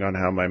 depending on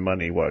how my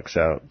money works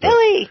out.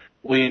 Philly!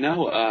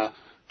 Well,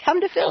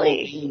 come to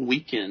Philly. Halloween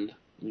weekend,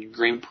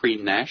 Grand Prix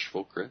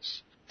Nashville,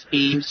 Chris.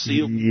 Team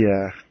Seal.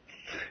 Yeah.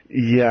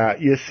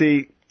 You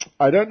see,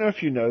 I don't know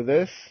if you know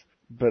this,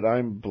 but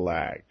I'm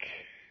black.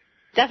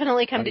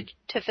 Definitely come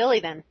to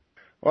Philly then.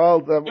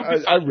 Well,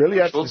 I really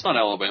have to. Well, it's not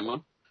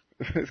Alabama.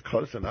 It's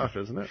close enough,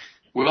 isn't it?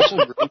 We also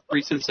have Grand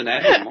Prix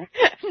Cincinnati.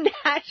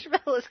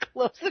 Nashville is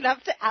close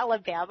enough to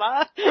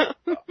Alabama. I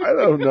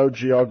don't know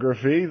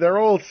geography. They're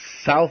all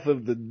south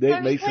of the Mason-Dixon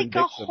line. There's like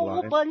a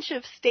whole bunch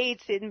of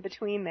states in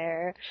between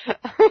there.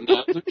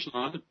 No, there's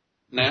not.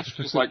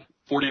 Nashville's like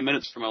 40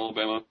 minutes from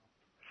Alabama.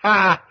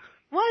 Ha!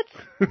 What?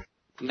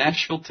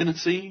 Nashville,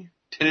 Tennessee.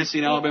 Tennessee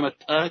and Alabama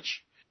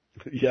touch.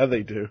 Yeah,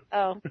 they do.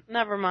 Oh,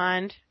 never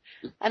mind.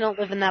 I don't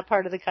live in that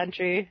part of the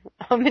country.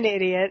 I'm an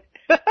idiot.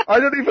 I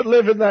don't even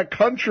live in that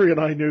country, and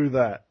I knew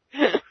that.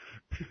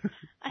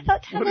 I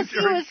thought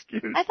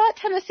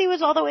Tennessee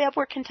was all the way up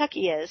where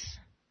Kentucky is.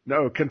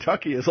 No,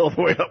 Kentucky is all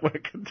the way up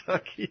where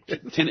Kentucky is.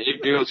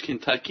 It goes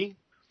Kentucky.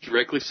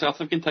 Directly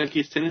south of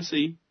Kentucky is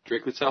Tennessee.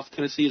 Directly south of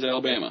Tennessee is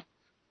Alabama.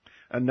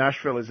 And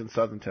Nashville is in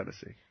southern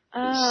Tennessee.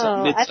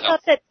 Oh, I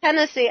thought that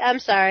Tennessee, I'm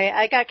sorry,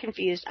 I got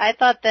confused. I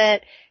thought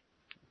that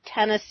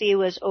Tennessee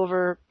was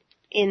over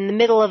in the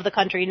middle of the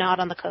country, not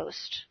on the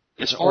coast.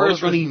 As far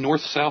as running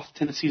north-south,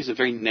 Tennessee is a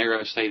very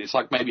narrow state. It's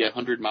like maybe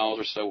 100 miles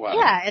or so wide.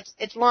 Yeah,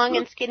 it's long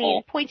and skinny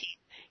and pointy.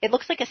 It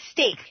looks like a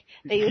steak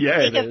that you would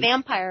steak a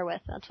vampire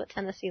with. That's what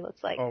Tennessee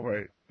looks like. Oh,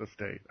 wait, the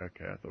state.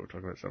 Okay, I thought we were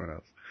talking about something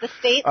else. The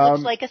state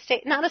looks like a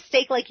steak, not a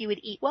steak like you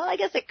would eat. Well, I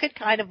guess it could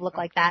kind of look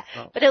like that,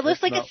 but it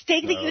looks like a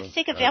steak that you would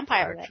steak a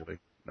vampire with. Actually,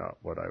 not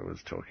what I was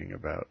talking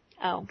about.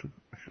 Oh.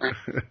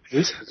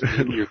 This has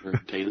been your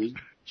daily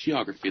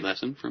geography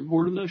lesson from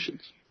Horde of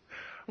Notions.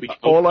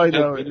 All I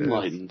know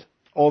is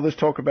all this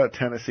talk about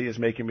Tennessee is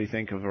making me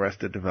think of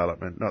Arrested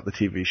Development, not the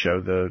TV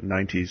show, the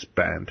 90s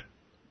band.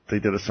 They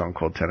did a song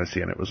called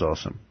Tennessee, and it was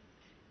awesome.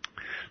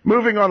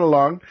 Moving on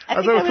along. I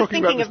was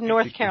thinking of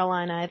North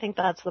Carolina. I think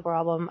that's the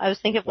problem. I was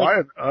thinking of why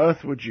on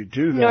earth would you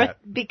do that?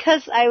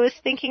 Because I was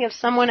thinking of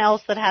someone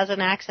else that has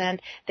an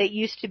accent that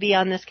used to be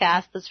on this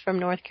cast that's from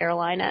North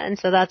Carolina, and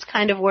so that's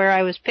kind of where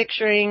I was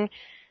picturing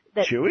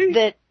that.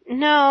 Chewie?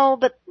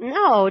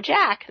 No,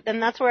 Jack. Then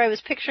that's where I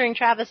was picturing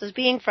Travis as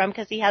being from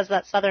because he has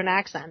that southern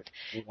accent.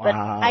 Wow. But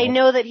I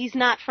know that he's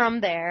not from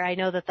there. I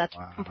know that that's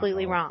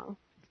completely wrong.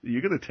 You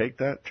gonna take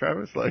that,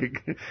 Travis? Like,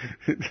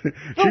 she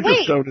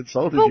just don't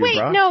insulted you,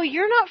 bro. No,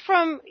 you're not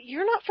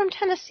from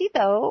Tennessee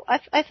though.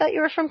 I thought you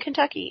were from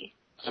Kentucky.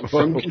 I'm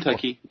from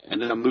Kentucky, and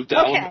then I moved to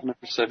Alabama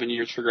for 7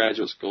 years for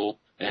graduate school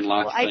and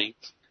lots of things.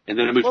 And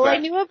then I moved back. Well, I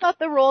knew about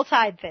the Roll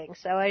Tide thing,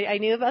 so I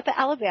knew about the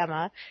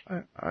Alabama.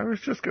 I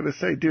was just gonna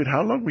say, dude,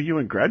 how long were you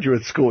in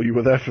graduate school? You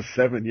were there for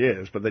 7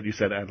 years, but then you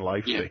said and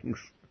life things.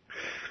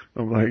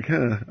 I'm like,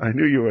 I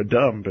knew you were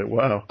dumb, but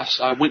wow.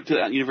 I went to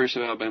the University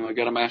of Alabama,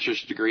 got a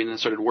master's degree, and then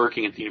started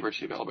working at the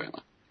University of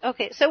Alabama.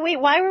 Okay, so wait,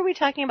 why were we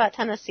talking about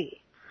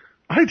Tennessee?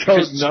 I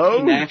don't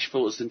know.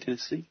 Nashville is in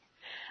Tennessee.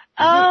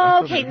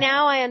 Oh, okay,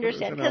 now I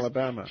understand.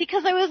 Alabama.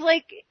 Because I was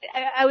like,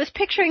 I was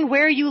picturing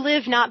where you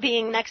live not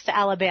being next to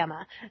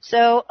Alabama.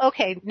 So,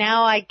 okay,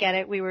 now I get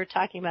it. We were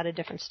talking about a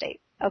different state.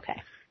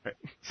 Okay.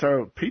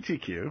 So,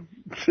 PTQ.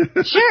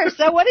 Sure,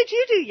 so what did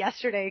you do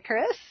yesterday,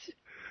 Chris?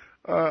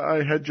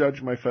 I had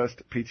judged my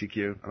first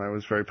PTQ, and I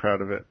was very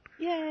proud of it.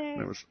 Yay.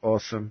 And it was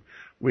awesome.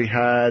 We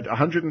had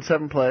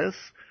 107 players.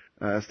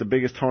 It's the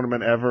biggest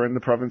tournament ever in the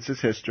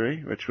province's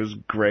history, which was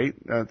great.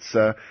 That's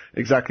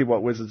exactly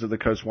what Wizards of the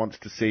Coast wants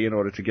to see in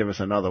order to give us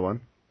another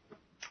one.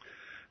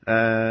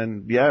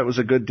 And yeah, it was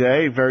a good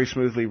day. Very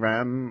smoothly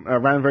ran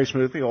very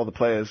smoothly. All the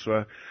players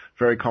were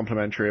very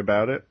complimentary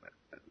about it.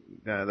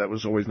 That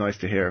was always nice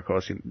to hear. Of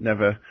course, you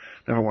never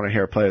want to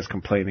hear players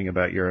complaining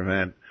about your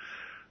event.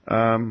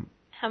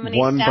 How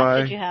many staff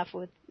did you have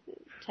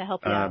to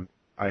help you out?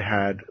 I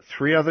had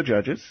 3 other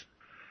judges,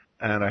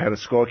 and I had a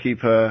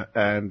scorekeeper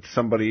and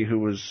somebody who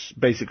was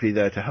basically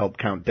there to help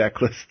count deck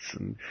lists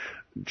and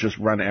just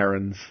run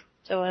errands.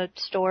 So a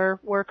store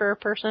worker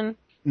person?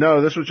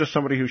 No, this was just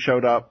somebody who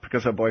showed up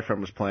because her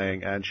boyfriend was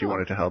playing and she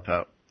wanted to help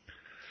out.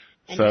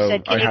 And you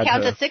said, can you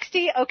count to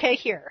 60? Okay,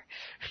 here.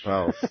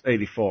 Well, it's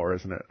 84,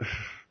 isn't it?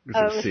 It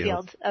was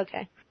sealed.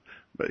 Okay.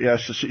 But yeah,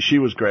 she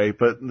was great,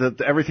 but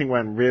everything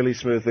went really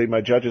smoothly.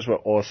 My judges were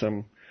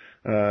awesome.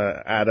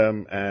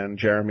 Adam and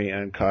Jeremy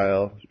and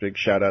Kyle, big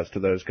shout outs to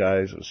those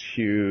guys. It was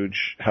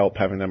huge help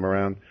having them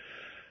around.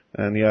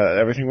 And yeah,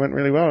 everything went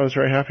really well. I was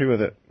very happy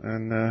with it.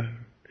 And,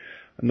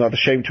 I'm not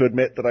ashamed to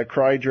admit that I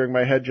cried during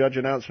my head judge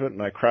announcement,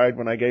 and I cried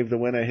when I gave the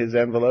winner his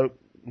envelope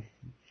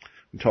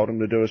and told him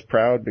to do us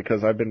proud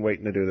because I've been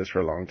waiting to do this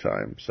for a long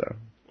time, so.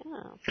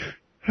 Oh.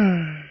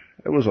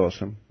 It was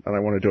awesome, and I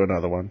want to do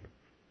another one.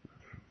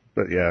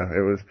 But yeah,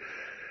 it was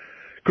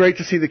great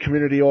to see the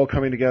community all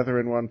coming together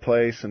in one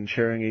place and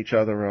cheering each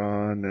other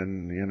on,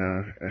 and you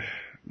know,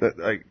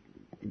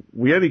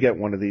 we only get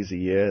one of these a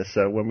year,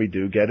 so when we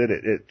do get it,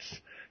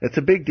 it's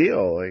a big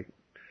deal. Like,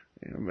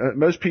 you know,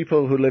 most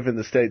people who live in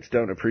the States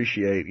don't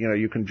appreciate, you know,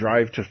 you can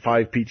drive to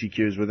 5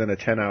 PTQs within a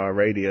 10-hour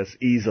radius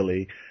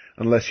easily,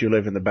 unless you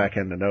live in the back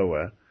end of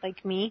nowhere.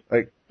 Like me?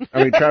 Like,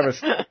 I mean,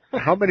 Travis,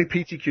 how many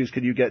PTQs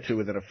can you get to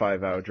within a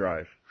 5-hour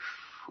drive?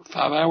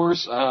 5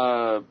 hours?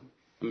 I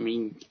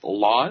mean, a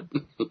lot.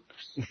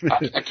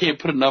 I can't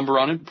put a number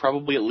on it.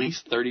 Probably at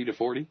least 30 to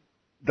 40.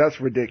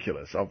 That's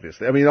ridiculous,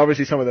 obviously. I mean,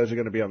 obviously some of those are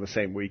going to be on the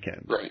same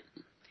weekend. Right.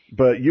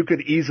 But you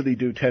could easily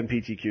do 10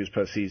 PTQs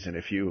per season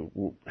if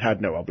you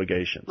had no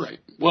obligations. Right.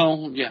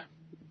 Well, yeah.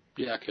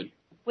 Yeah, I could.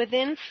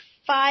 Within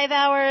 5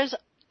 hours,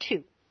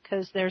 2.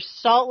 Because there's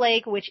Salt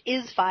Lake, which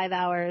is 5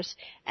 hours,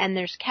 and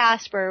there's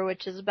Casper,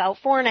 which is about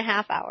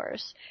 4.5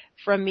 hours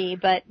from me.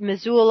 But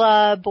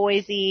Missoula,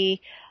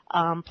 Boise,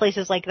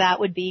 places like that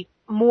would be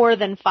more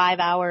than 5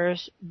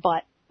 hours,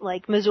 but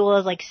like Missoula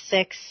is like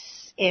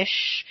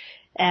 6-ish,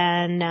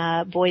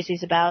 and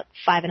Boise's about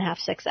 5.5,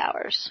 6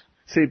 hours.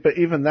 See, but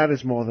even that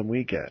is more than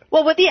we get.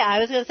 Well, I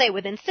was going to say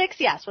within 6,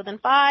 yes. Within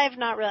 5,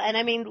 not really. And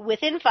I mean,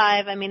 within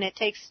 5, I mean, it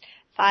takes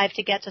 5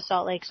 to get to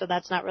Salt Lake, so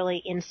that's not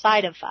really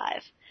inside of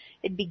 5.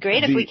 It'd be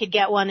great if we could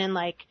get one in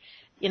like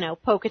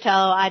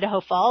Pocatello,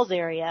 Idaho Falls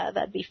area.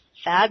 That'd be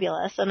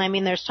fabulous. And I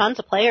mean, there's tons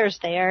of players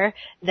there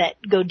that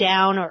go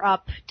down or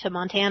up to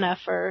Montana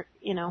for,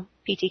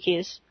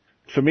 PTQs.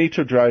 For me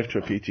to drive to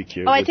a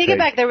PTQ. Oh, I take it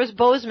back. There was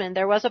Bozeman.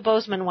 There was a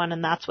Bozeman one,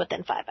 and that's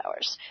within 5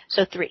 hours.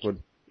 So 3.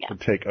 Would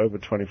take over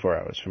 24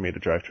 hours for me to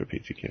drive to a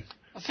PTQ.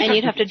 And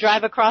you'd have to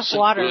drive across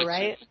water,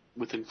 right?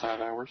 Within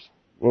 5 hours.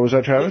 What was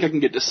that, Travis? I think I can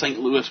get to St.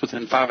 Louis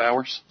within 5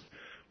 hours.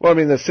 Well, I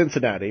mean, there's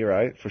Cincinnati,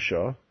 right? For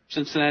sure.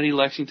 Cincinnati,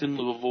 Lexington,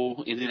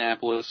 Louisville,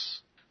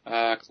 Indianapolis,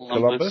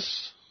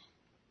 Columbus.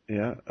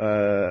 Yeah.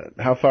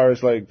 How far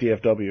is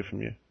DFW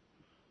from you?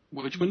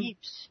 Which one?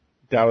 Heaps.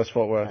 Dallas,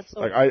 Fort Worth.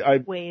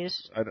 That's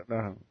ways. I don't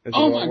know.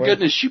 Oh my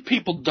goodness, you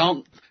people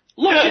don't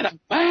look at a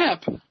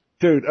map.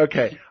 Dude,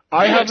 okay.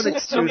 I have an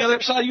excuse. On the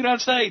other side of the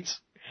United States.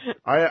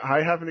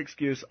 I have an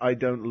excuse. I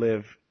don't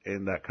live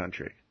in that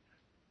country.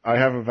 I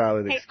have a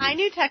valid excuse. I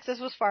knew Texas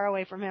was far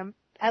away from him.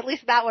 At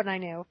least that one I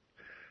knew.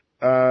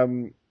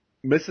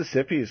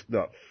 Mississippi is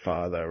not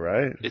far though,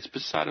 right? It's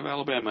beside of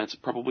Alabama. It's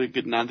probably a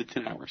good 9 to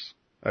 10 hours.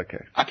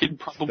 Okay. I could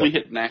probably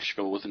hit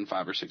Nashville within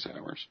 5 or 6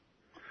 hours.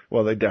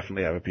 Well, they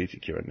definitely have a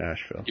PTQ in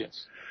Nashville.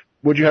 Yes.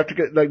 Would you have to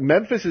get,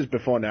 Memphis is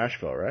before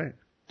Nashville, right?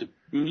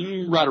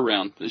 Right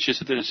around. It's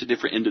just that it's a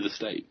different end of the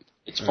state.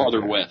 It's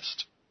farther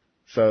west.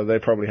 So they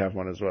probably have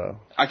one as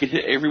well. I could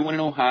hit everyone in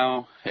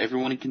Ohio,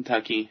 everyone in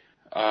Kentucky,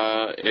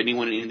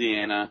 anyone in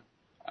Indiana,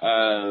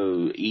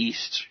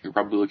 east. You're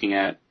probably looking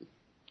at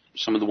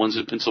some of the ones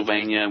in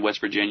Pennsylvania,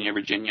 West Virginia,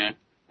 Virginia.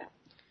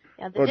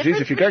 Yeah, well, geez,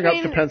 if you're going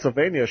up to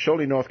Pennsylvania,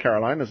 surely North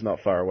Carolina's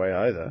not far away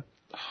either.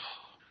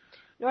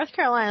 North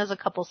Carolina's a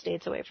couple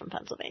states away from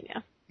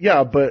Pennsylvania.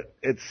 Yeah, but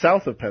it's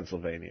south of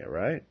Pennsylvania,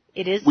 right?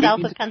 It is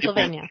south of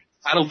Pennsylvania.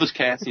 Title of this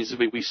cast needs to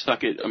be "We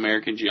Suck at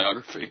American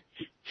Geography."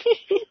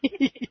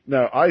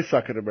 No, I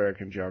suck at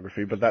American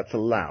geography, but that's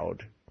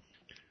allowed.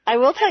 I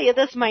will tell you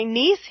this, my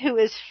niece who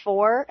is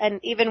 4, and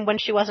even when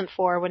she wasn't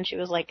 4, when she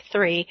was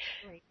 3,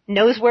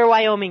 knows where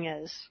Wyoming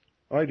is.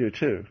 I do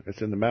too.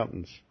 It's in the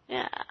mountains.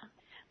 Yeah.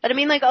 But I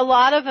mean, a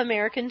lot of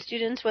American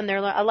students, from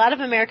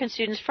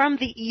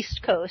the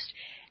East Coast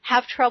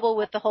have trouble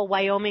with the whole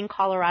Wyoming,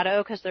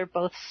 Colorado, because they're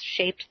both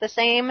shaped the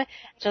same.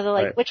 So they're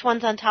right. Which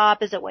one's on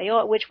top? Is it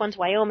which one's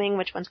Wyoming?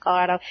 Which one's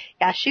Colorado?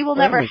 Yeah, she will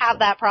never have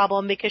that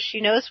problem because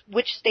she knows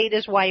which state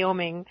is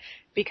Wyoming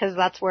because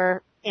that's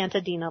where Aunt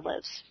Adena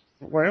lives.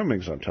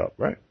 Wyoming's on top,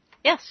 right?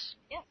 Yes.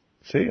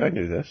 See, I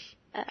knew this.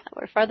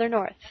 We're farther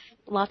north.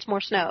 Lots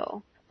more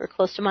snow. We're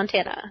close to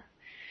Montana.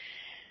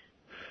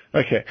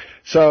 Okay,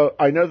 so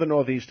I know the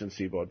northeastern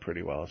seaboard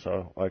pretty well,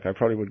 so I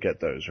probably would get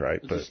those, right?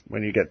 But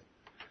when you get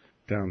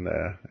down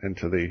there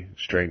into the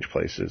strange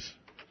places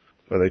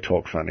where they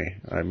talk funny,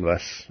 I'm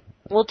less...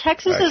 Well,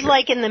 Texas is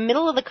in the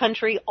middle of the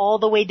country all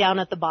the way down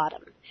at the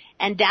bottom.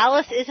 And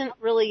Dallas isn't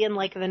really in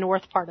the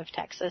north part of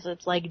Texas.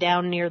 It's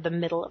down near the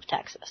middle of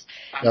Texas.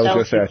 I was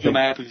going to say, I think... the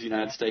map of the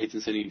United States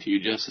and sending it to you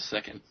just a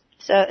second.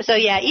 So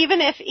yeah,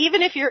 even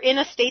if you're in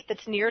a state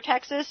that's near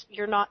Texas,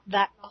 you're not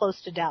that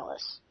close to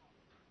Dallas.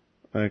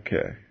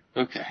 Okay.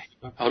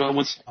 Hold on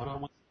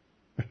one.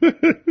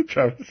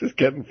 Travis is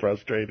getting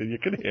frustrated. You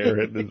can hear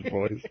it in his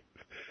voice.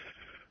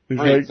 He's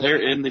right there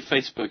in the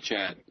Facebook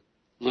chat.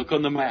 Look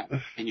on the map,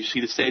 and you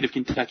see the state of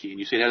Kentucky, and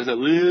you see it has that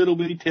little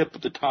bitty tip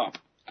at the top.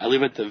 I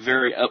live at the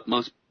very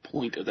utmost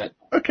point of that.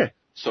 Okay.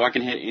 So I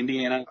can hit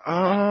Indiana.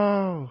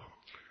 Oh.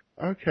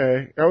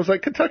 Okay. I was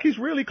Kentucky's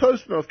really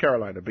close to North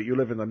Carolina, but you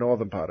live in the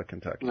northern part of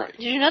Kentucky. Right.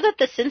 Did you know that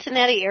the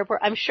Cincinnati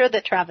airport, I'm sure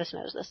that Travis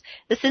knows this,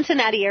 the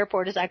Cincinnati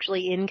airport is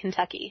actually in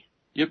Kentucky.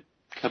 Yep.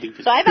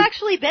 So I've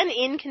actually been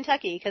in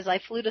Kentucky because I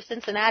flew to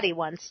Cincinnati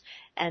once,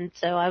 and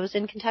so I was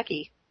in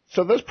Kentucky.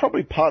 So there's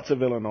probably parts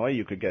of Illinois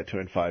you could get to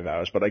in 5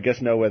 hours, but I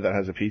guess nowhere that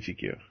has a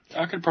PTQ.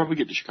 I could probably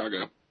get to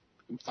Chicago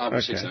in 5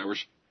 or 6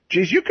 hours.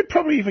 Geez, you could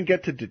probably even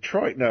get to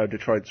Detroit. No,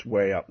 Detroit's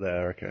way up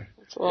there. Okay.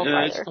 It's a little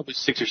farther. It's probably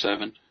 6 or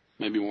 7,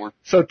 maybe more.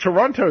 So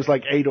Toronto is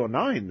 8 or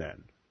 9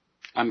 then?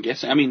 I'm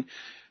guessing. I mean,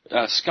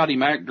 Scotty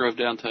Mack drove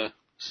down to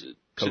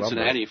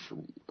Cincinnati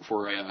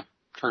for a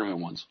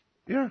tournament once.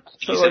 Yeah.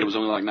 He said it was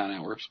only 9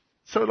 hours.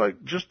 So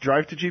just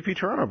drive to GP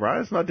Toronto,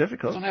 Brian. It's not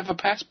difficult. I don't have a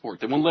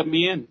passport. They won't let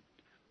me in.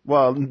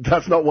 Well,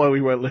 that's not why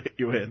we won't let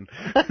you in.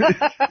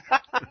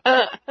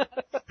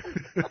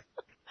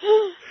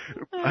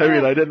 I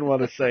mean, I didn't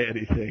want to say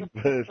anything,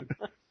 but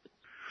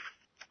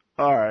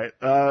all right.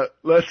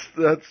 Let's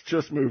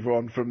just move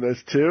on from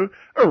this to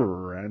a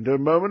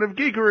random moment of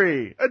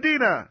geekery.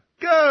 Adena,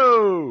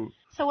 go!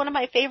 So one of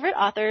my favorite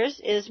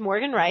authors is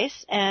Morgan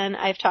Rice, and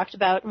I've talked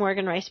about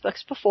Morgan Rice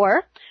books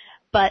before,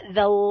 but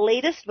the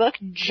latest book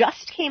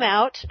just came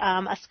out,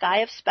 A Sky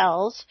of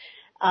Spells,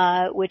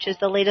 which is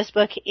the latest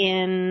book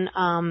in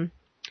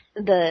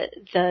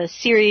the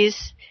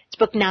series. It's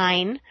book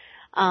 9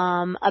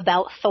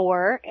 about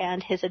Thor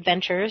and his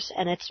adventures,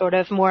 and it's sort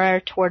of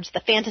more towards the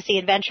fantasy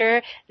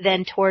adventure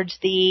than towards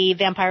the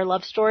vampire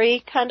love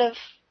story kind of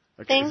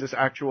thing. Is this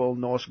actual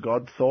Norse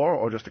god Thor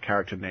or just a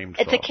character named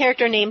Thor? It's a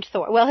character named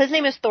Thor. Well, his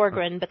name is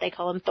Thorgrim, but they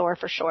call him Thor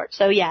for short.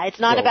 So yeah, it's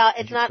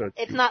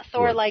not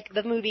Thor like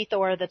the movie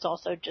Thor that's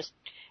also just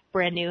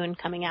brand new and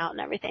coming out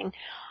and everything.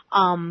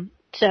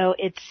 So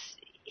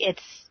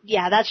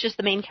that's just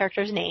the main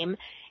character's name.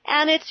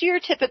 And it's your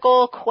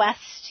typical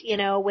quest,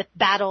 with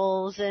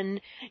battles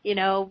and,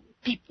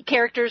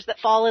 characters that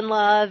fall in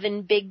love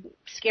and big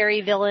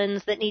scary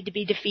villains that need to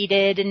be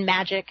defeated and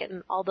magic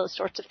and all those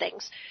sorts of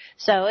things.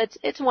 So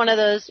it's one of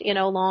those,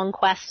 long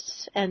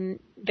quests and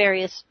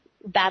various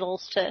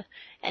battles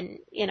and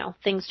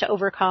things to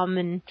overcome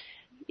and,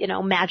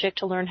 magic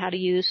to learn how to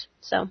use.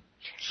 So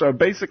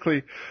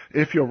basically,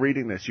 if you're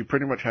reading this, you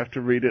pretty much have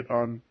to read it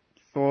on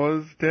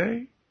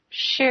Thursday?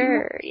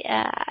 Sure,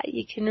 yeah,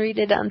 you can read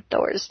it on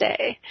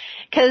Thursday.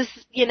 'Cause,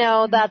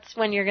 that's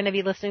when you're going to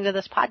be listening to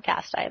this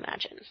podcast, I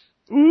imagine.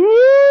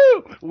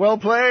 Ooh! Well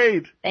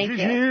played! Thank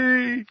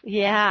you.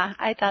 Yeah,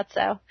 I thought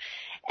so.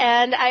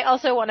 And I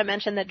also want to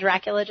mention that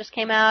Dracula just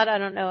came out. I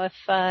don't know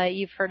if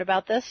you've heard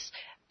about this,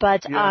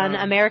 but on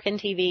American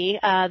TV,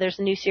 there's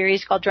a new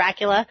series called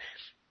Dracula.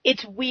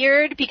 It's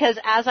weird because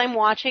as I'm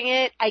watching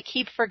it, I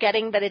keep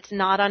forgetting that it's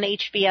not on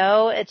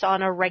HBO. It's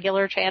on a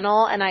regular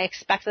channel, and I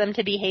expect them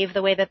to behave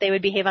the way that they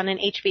would behave on an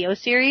HBO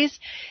series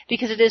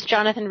because it is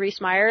Jonathan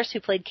Rhys-Meyers who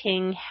played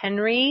King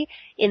Henry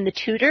in The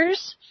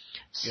Tudors.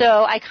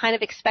 So I kind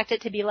of expect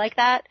it to be like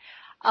that.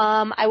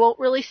 I won't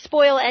really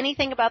spoil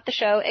anything about the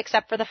show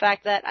except for the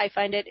fact that I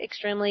find it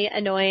extremely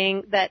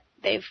annoying that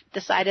they've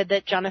decided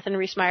that Jonathan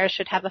Rhys-Meyers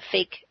should have a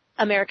fake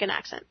American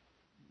accent.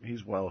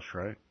 He's Welsh,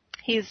 right?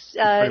 He's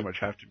pretty much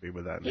have to be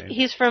with that name.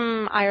 He's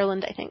from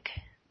Ireland, I think.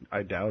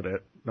 I doubt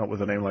it. Not with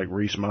a name like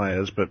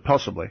Rhys-Meyers, but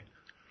possibly.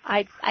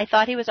 I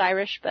thought he was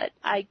Irish, but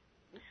I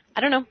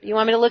don't know. You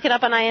want me to look it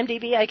up on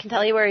IMDb? I can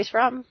tell you where he's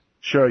from.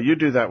 Sure, you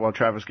do that while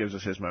Travis gives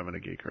us his moment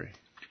of geekery.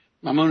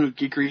 My moment of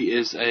geekery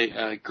is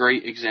a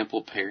great example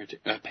of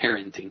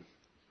parenting.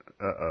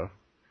 Uh-oh.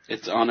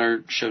 It's on our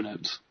show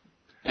notes.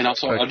 And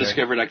also, I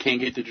discovered I can't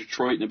get to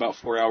Detroit in about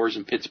 4 hours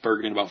and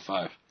Pittsburgh in about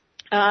 5.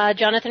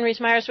 Jonathan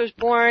Rhys-Meyers was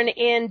born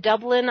in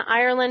Dublin,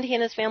 Ireland. He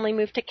and his family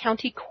moved to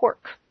County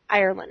Cork,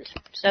 Ireland.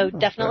 So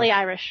definitely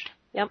Irish.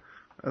 Yep.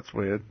 That's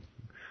weird.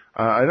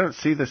 I don't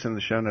see this in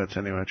the show notes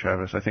anyway,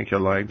 Travis. I think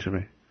you're lying to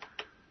me.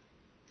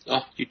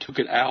 Oh, you took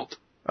it out.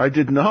 I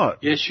did not.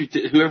 Yes, you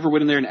did. Whoever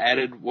went in there and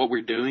added what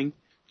we're doing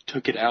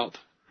took it out.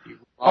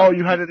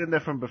 You had it in there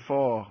from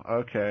before.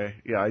 Okay.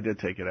 Yeah, I did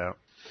take it out.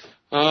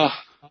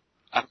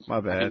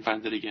 My bad. I can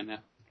find it again now.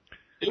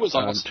 It was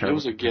awesome. It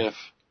was a GIF.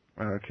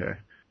 Okay.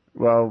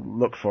 Well,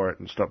 look for it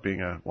and stop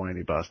being a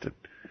whiny bastard.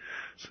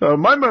 So,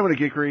 my moment of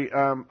geekery,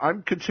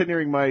 I'm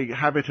continuing my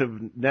habit of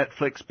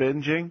Netflix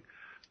binging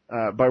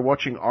by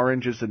watching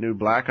Orange is the New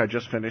Black. I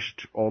just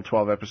finished all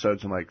 12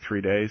 episodes in like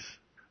 3 days.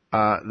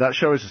 That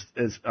show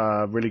is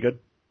really good.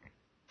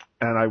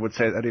 And I would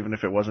say that even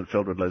if it wasn't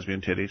filled with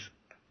lesbian titties.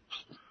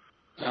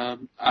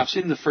 I've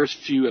seen the first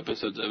few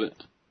episodes of it.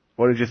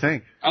 What did you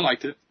think? I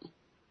liked it.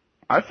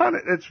 I found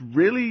it's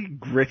really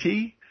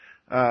gritty.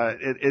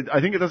 I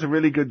think it does a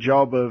really good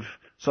job of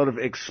sort of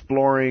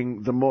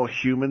exploring the more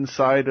human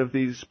side of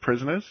these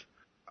prisoners.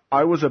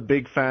 I was a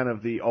big fan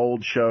of the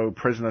old show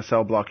Prisoner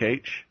Cell Block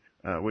H,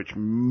 which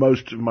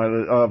most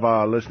of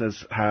our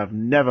listeners have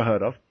never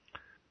heard of,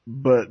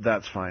 but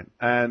that's fine.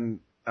 And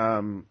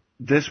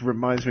this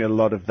reminds me a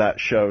lot of that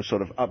show,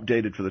 sort of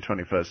updated for the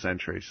 21st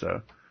century.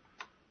 So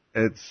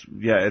it's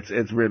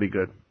really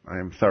good. I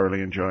am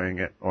thoroughly enjoying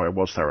it, or I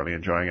was thoroughly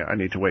enjoying it. I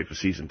need to wait for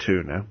season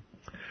 2 now.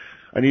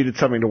 I needed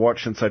something to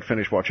watch since I'd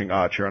finished watching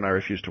Archer, and I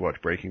refused to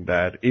watch Breaking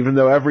Bad. Even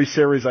though every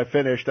series I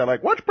finished, they're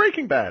like, watch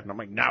Breaking Bad! And I'm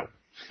like, no.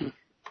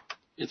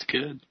 It's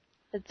good.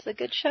 It's a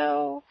good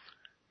show.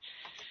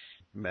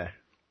 Meh.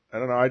 I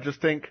don't know, I just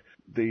think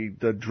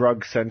the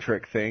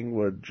drug-centric thing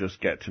would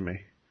just get to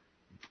me.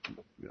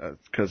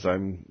 Because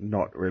I'm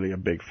not really a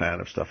big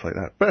fan of stuff like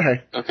that. But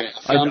hey. Okay,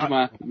 I found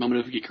my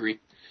moment of geekery.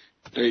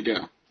 There you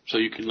go. So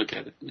you can look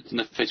at it. It's in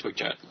the Facebook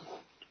chat.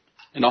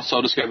 And also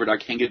I discovered I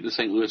can get to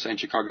St. Louis and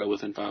Chicago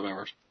within 5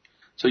 hours.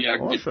 So yeah,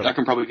 awesome. I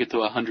can probably get to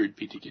 100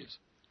 PTQs.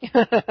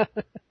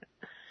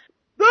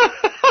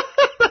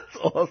 That's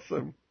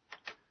awesome.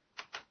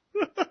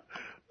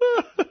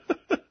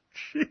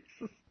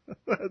 Jesus,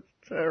 that's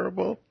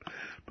terrible,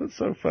 but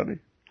so funny.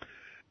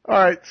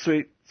 Alright,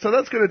 sweet. So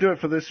that's going to do it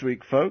for this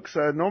week, folks.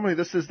 Normally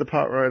this is the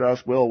part where I'd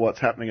ask Will what's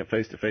happening at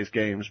Face-to-Face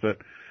Games, but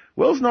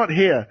Will's not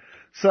here.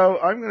 So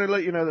I'm going to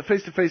let you know that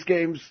Face-to-Face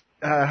Games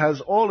has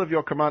all of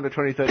your Commander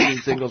 2013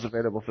 singles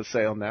available for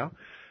sale now,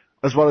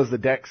 as well as the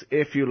decks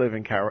if you live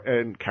in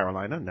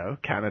Carolina. No,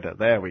 Canada.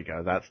 There we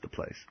go. That's the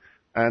place.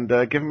 And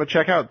give them a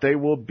check out. They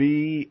will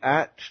be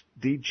at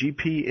the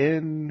GP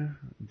in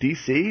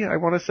DC, I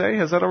want to say.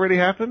 Has that already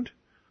happened?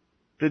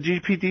 Did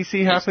GP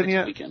DC happen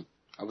yet? Weekend.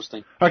 I was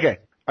thinking. Okay.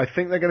 I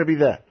think they're going to be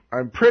there.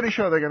 I'm pretty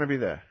sure they're going to be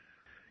there.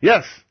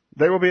 Yes,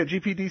 they will be at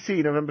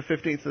GPDC November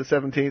 15th to the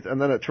 17th,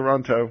 and then at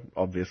Toronto,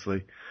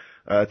 obviously,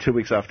 2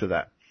 weeks after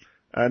that.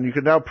 And you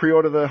can now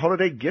pre-order the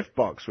holiday gift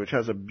box, which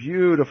has a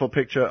beautiful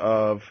picture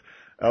of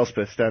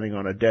Elspeth standing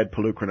on a dead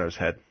Pelucranos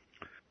head.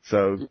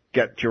 So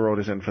get your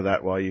orders in for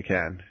that while you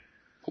can.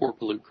 Poor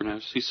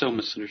Pelucranos. He's so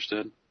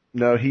misunderstood.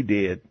 No, he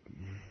did.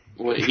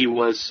 Well, he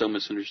was so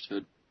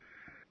misunderstood.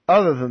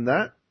 Other than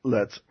that,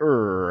 let's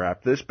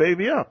wrap this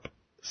baby up.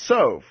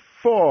 So,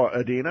 for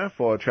Adena,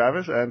 for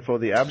Travis, and for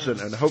the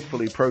absent and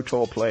hopefully Pro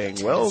Tour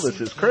playing well, this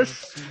is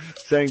Chris,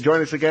 saying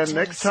join us again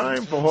next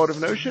time for Horde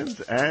of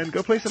Notions, and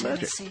go play some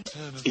Magic.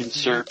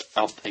 Insert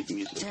outtake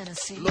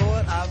music.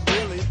 Lord, I've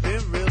really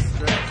been real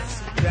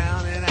stressed,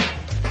 down and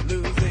out,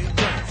 losing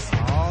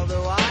ground.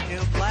 Although I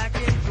am black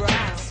and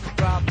brown,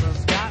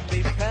 problems got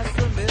me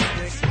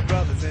pessimistic.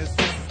 Brothers and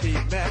sisters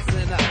keep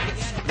messing up.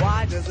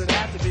 Why does it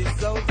have to be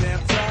so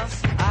damn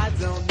tough? I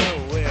don't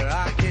know where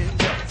I can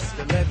go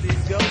to let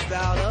these ghosts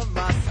out of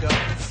my skull.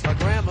 My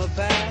grandma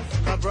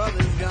passed, my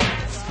brother's gone.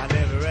 I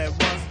never at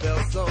once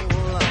felt so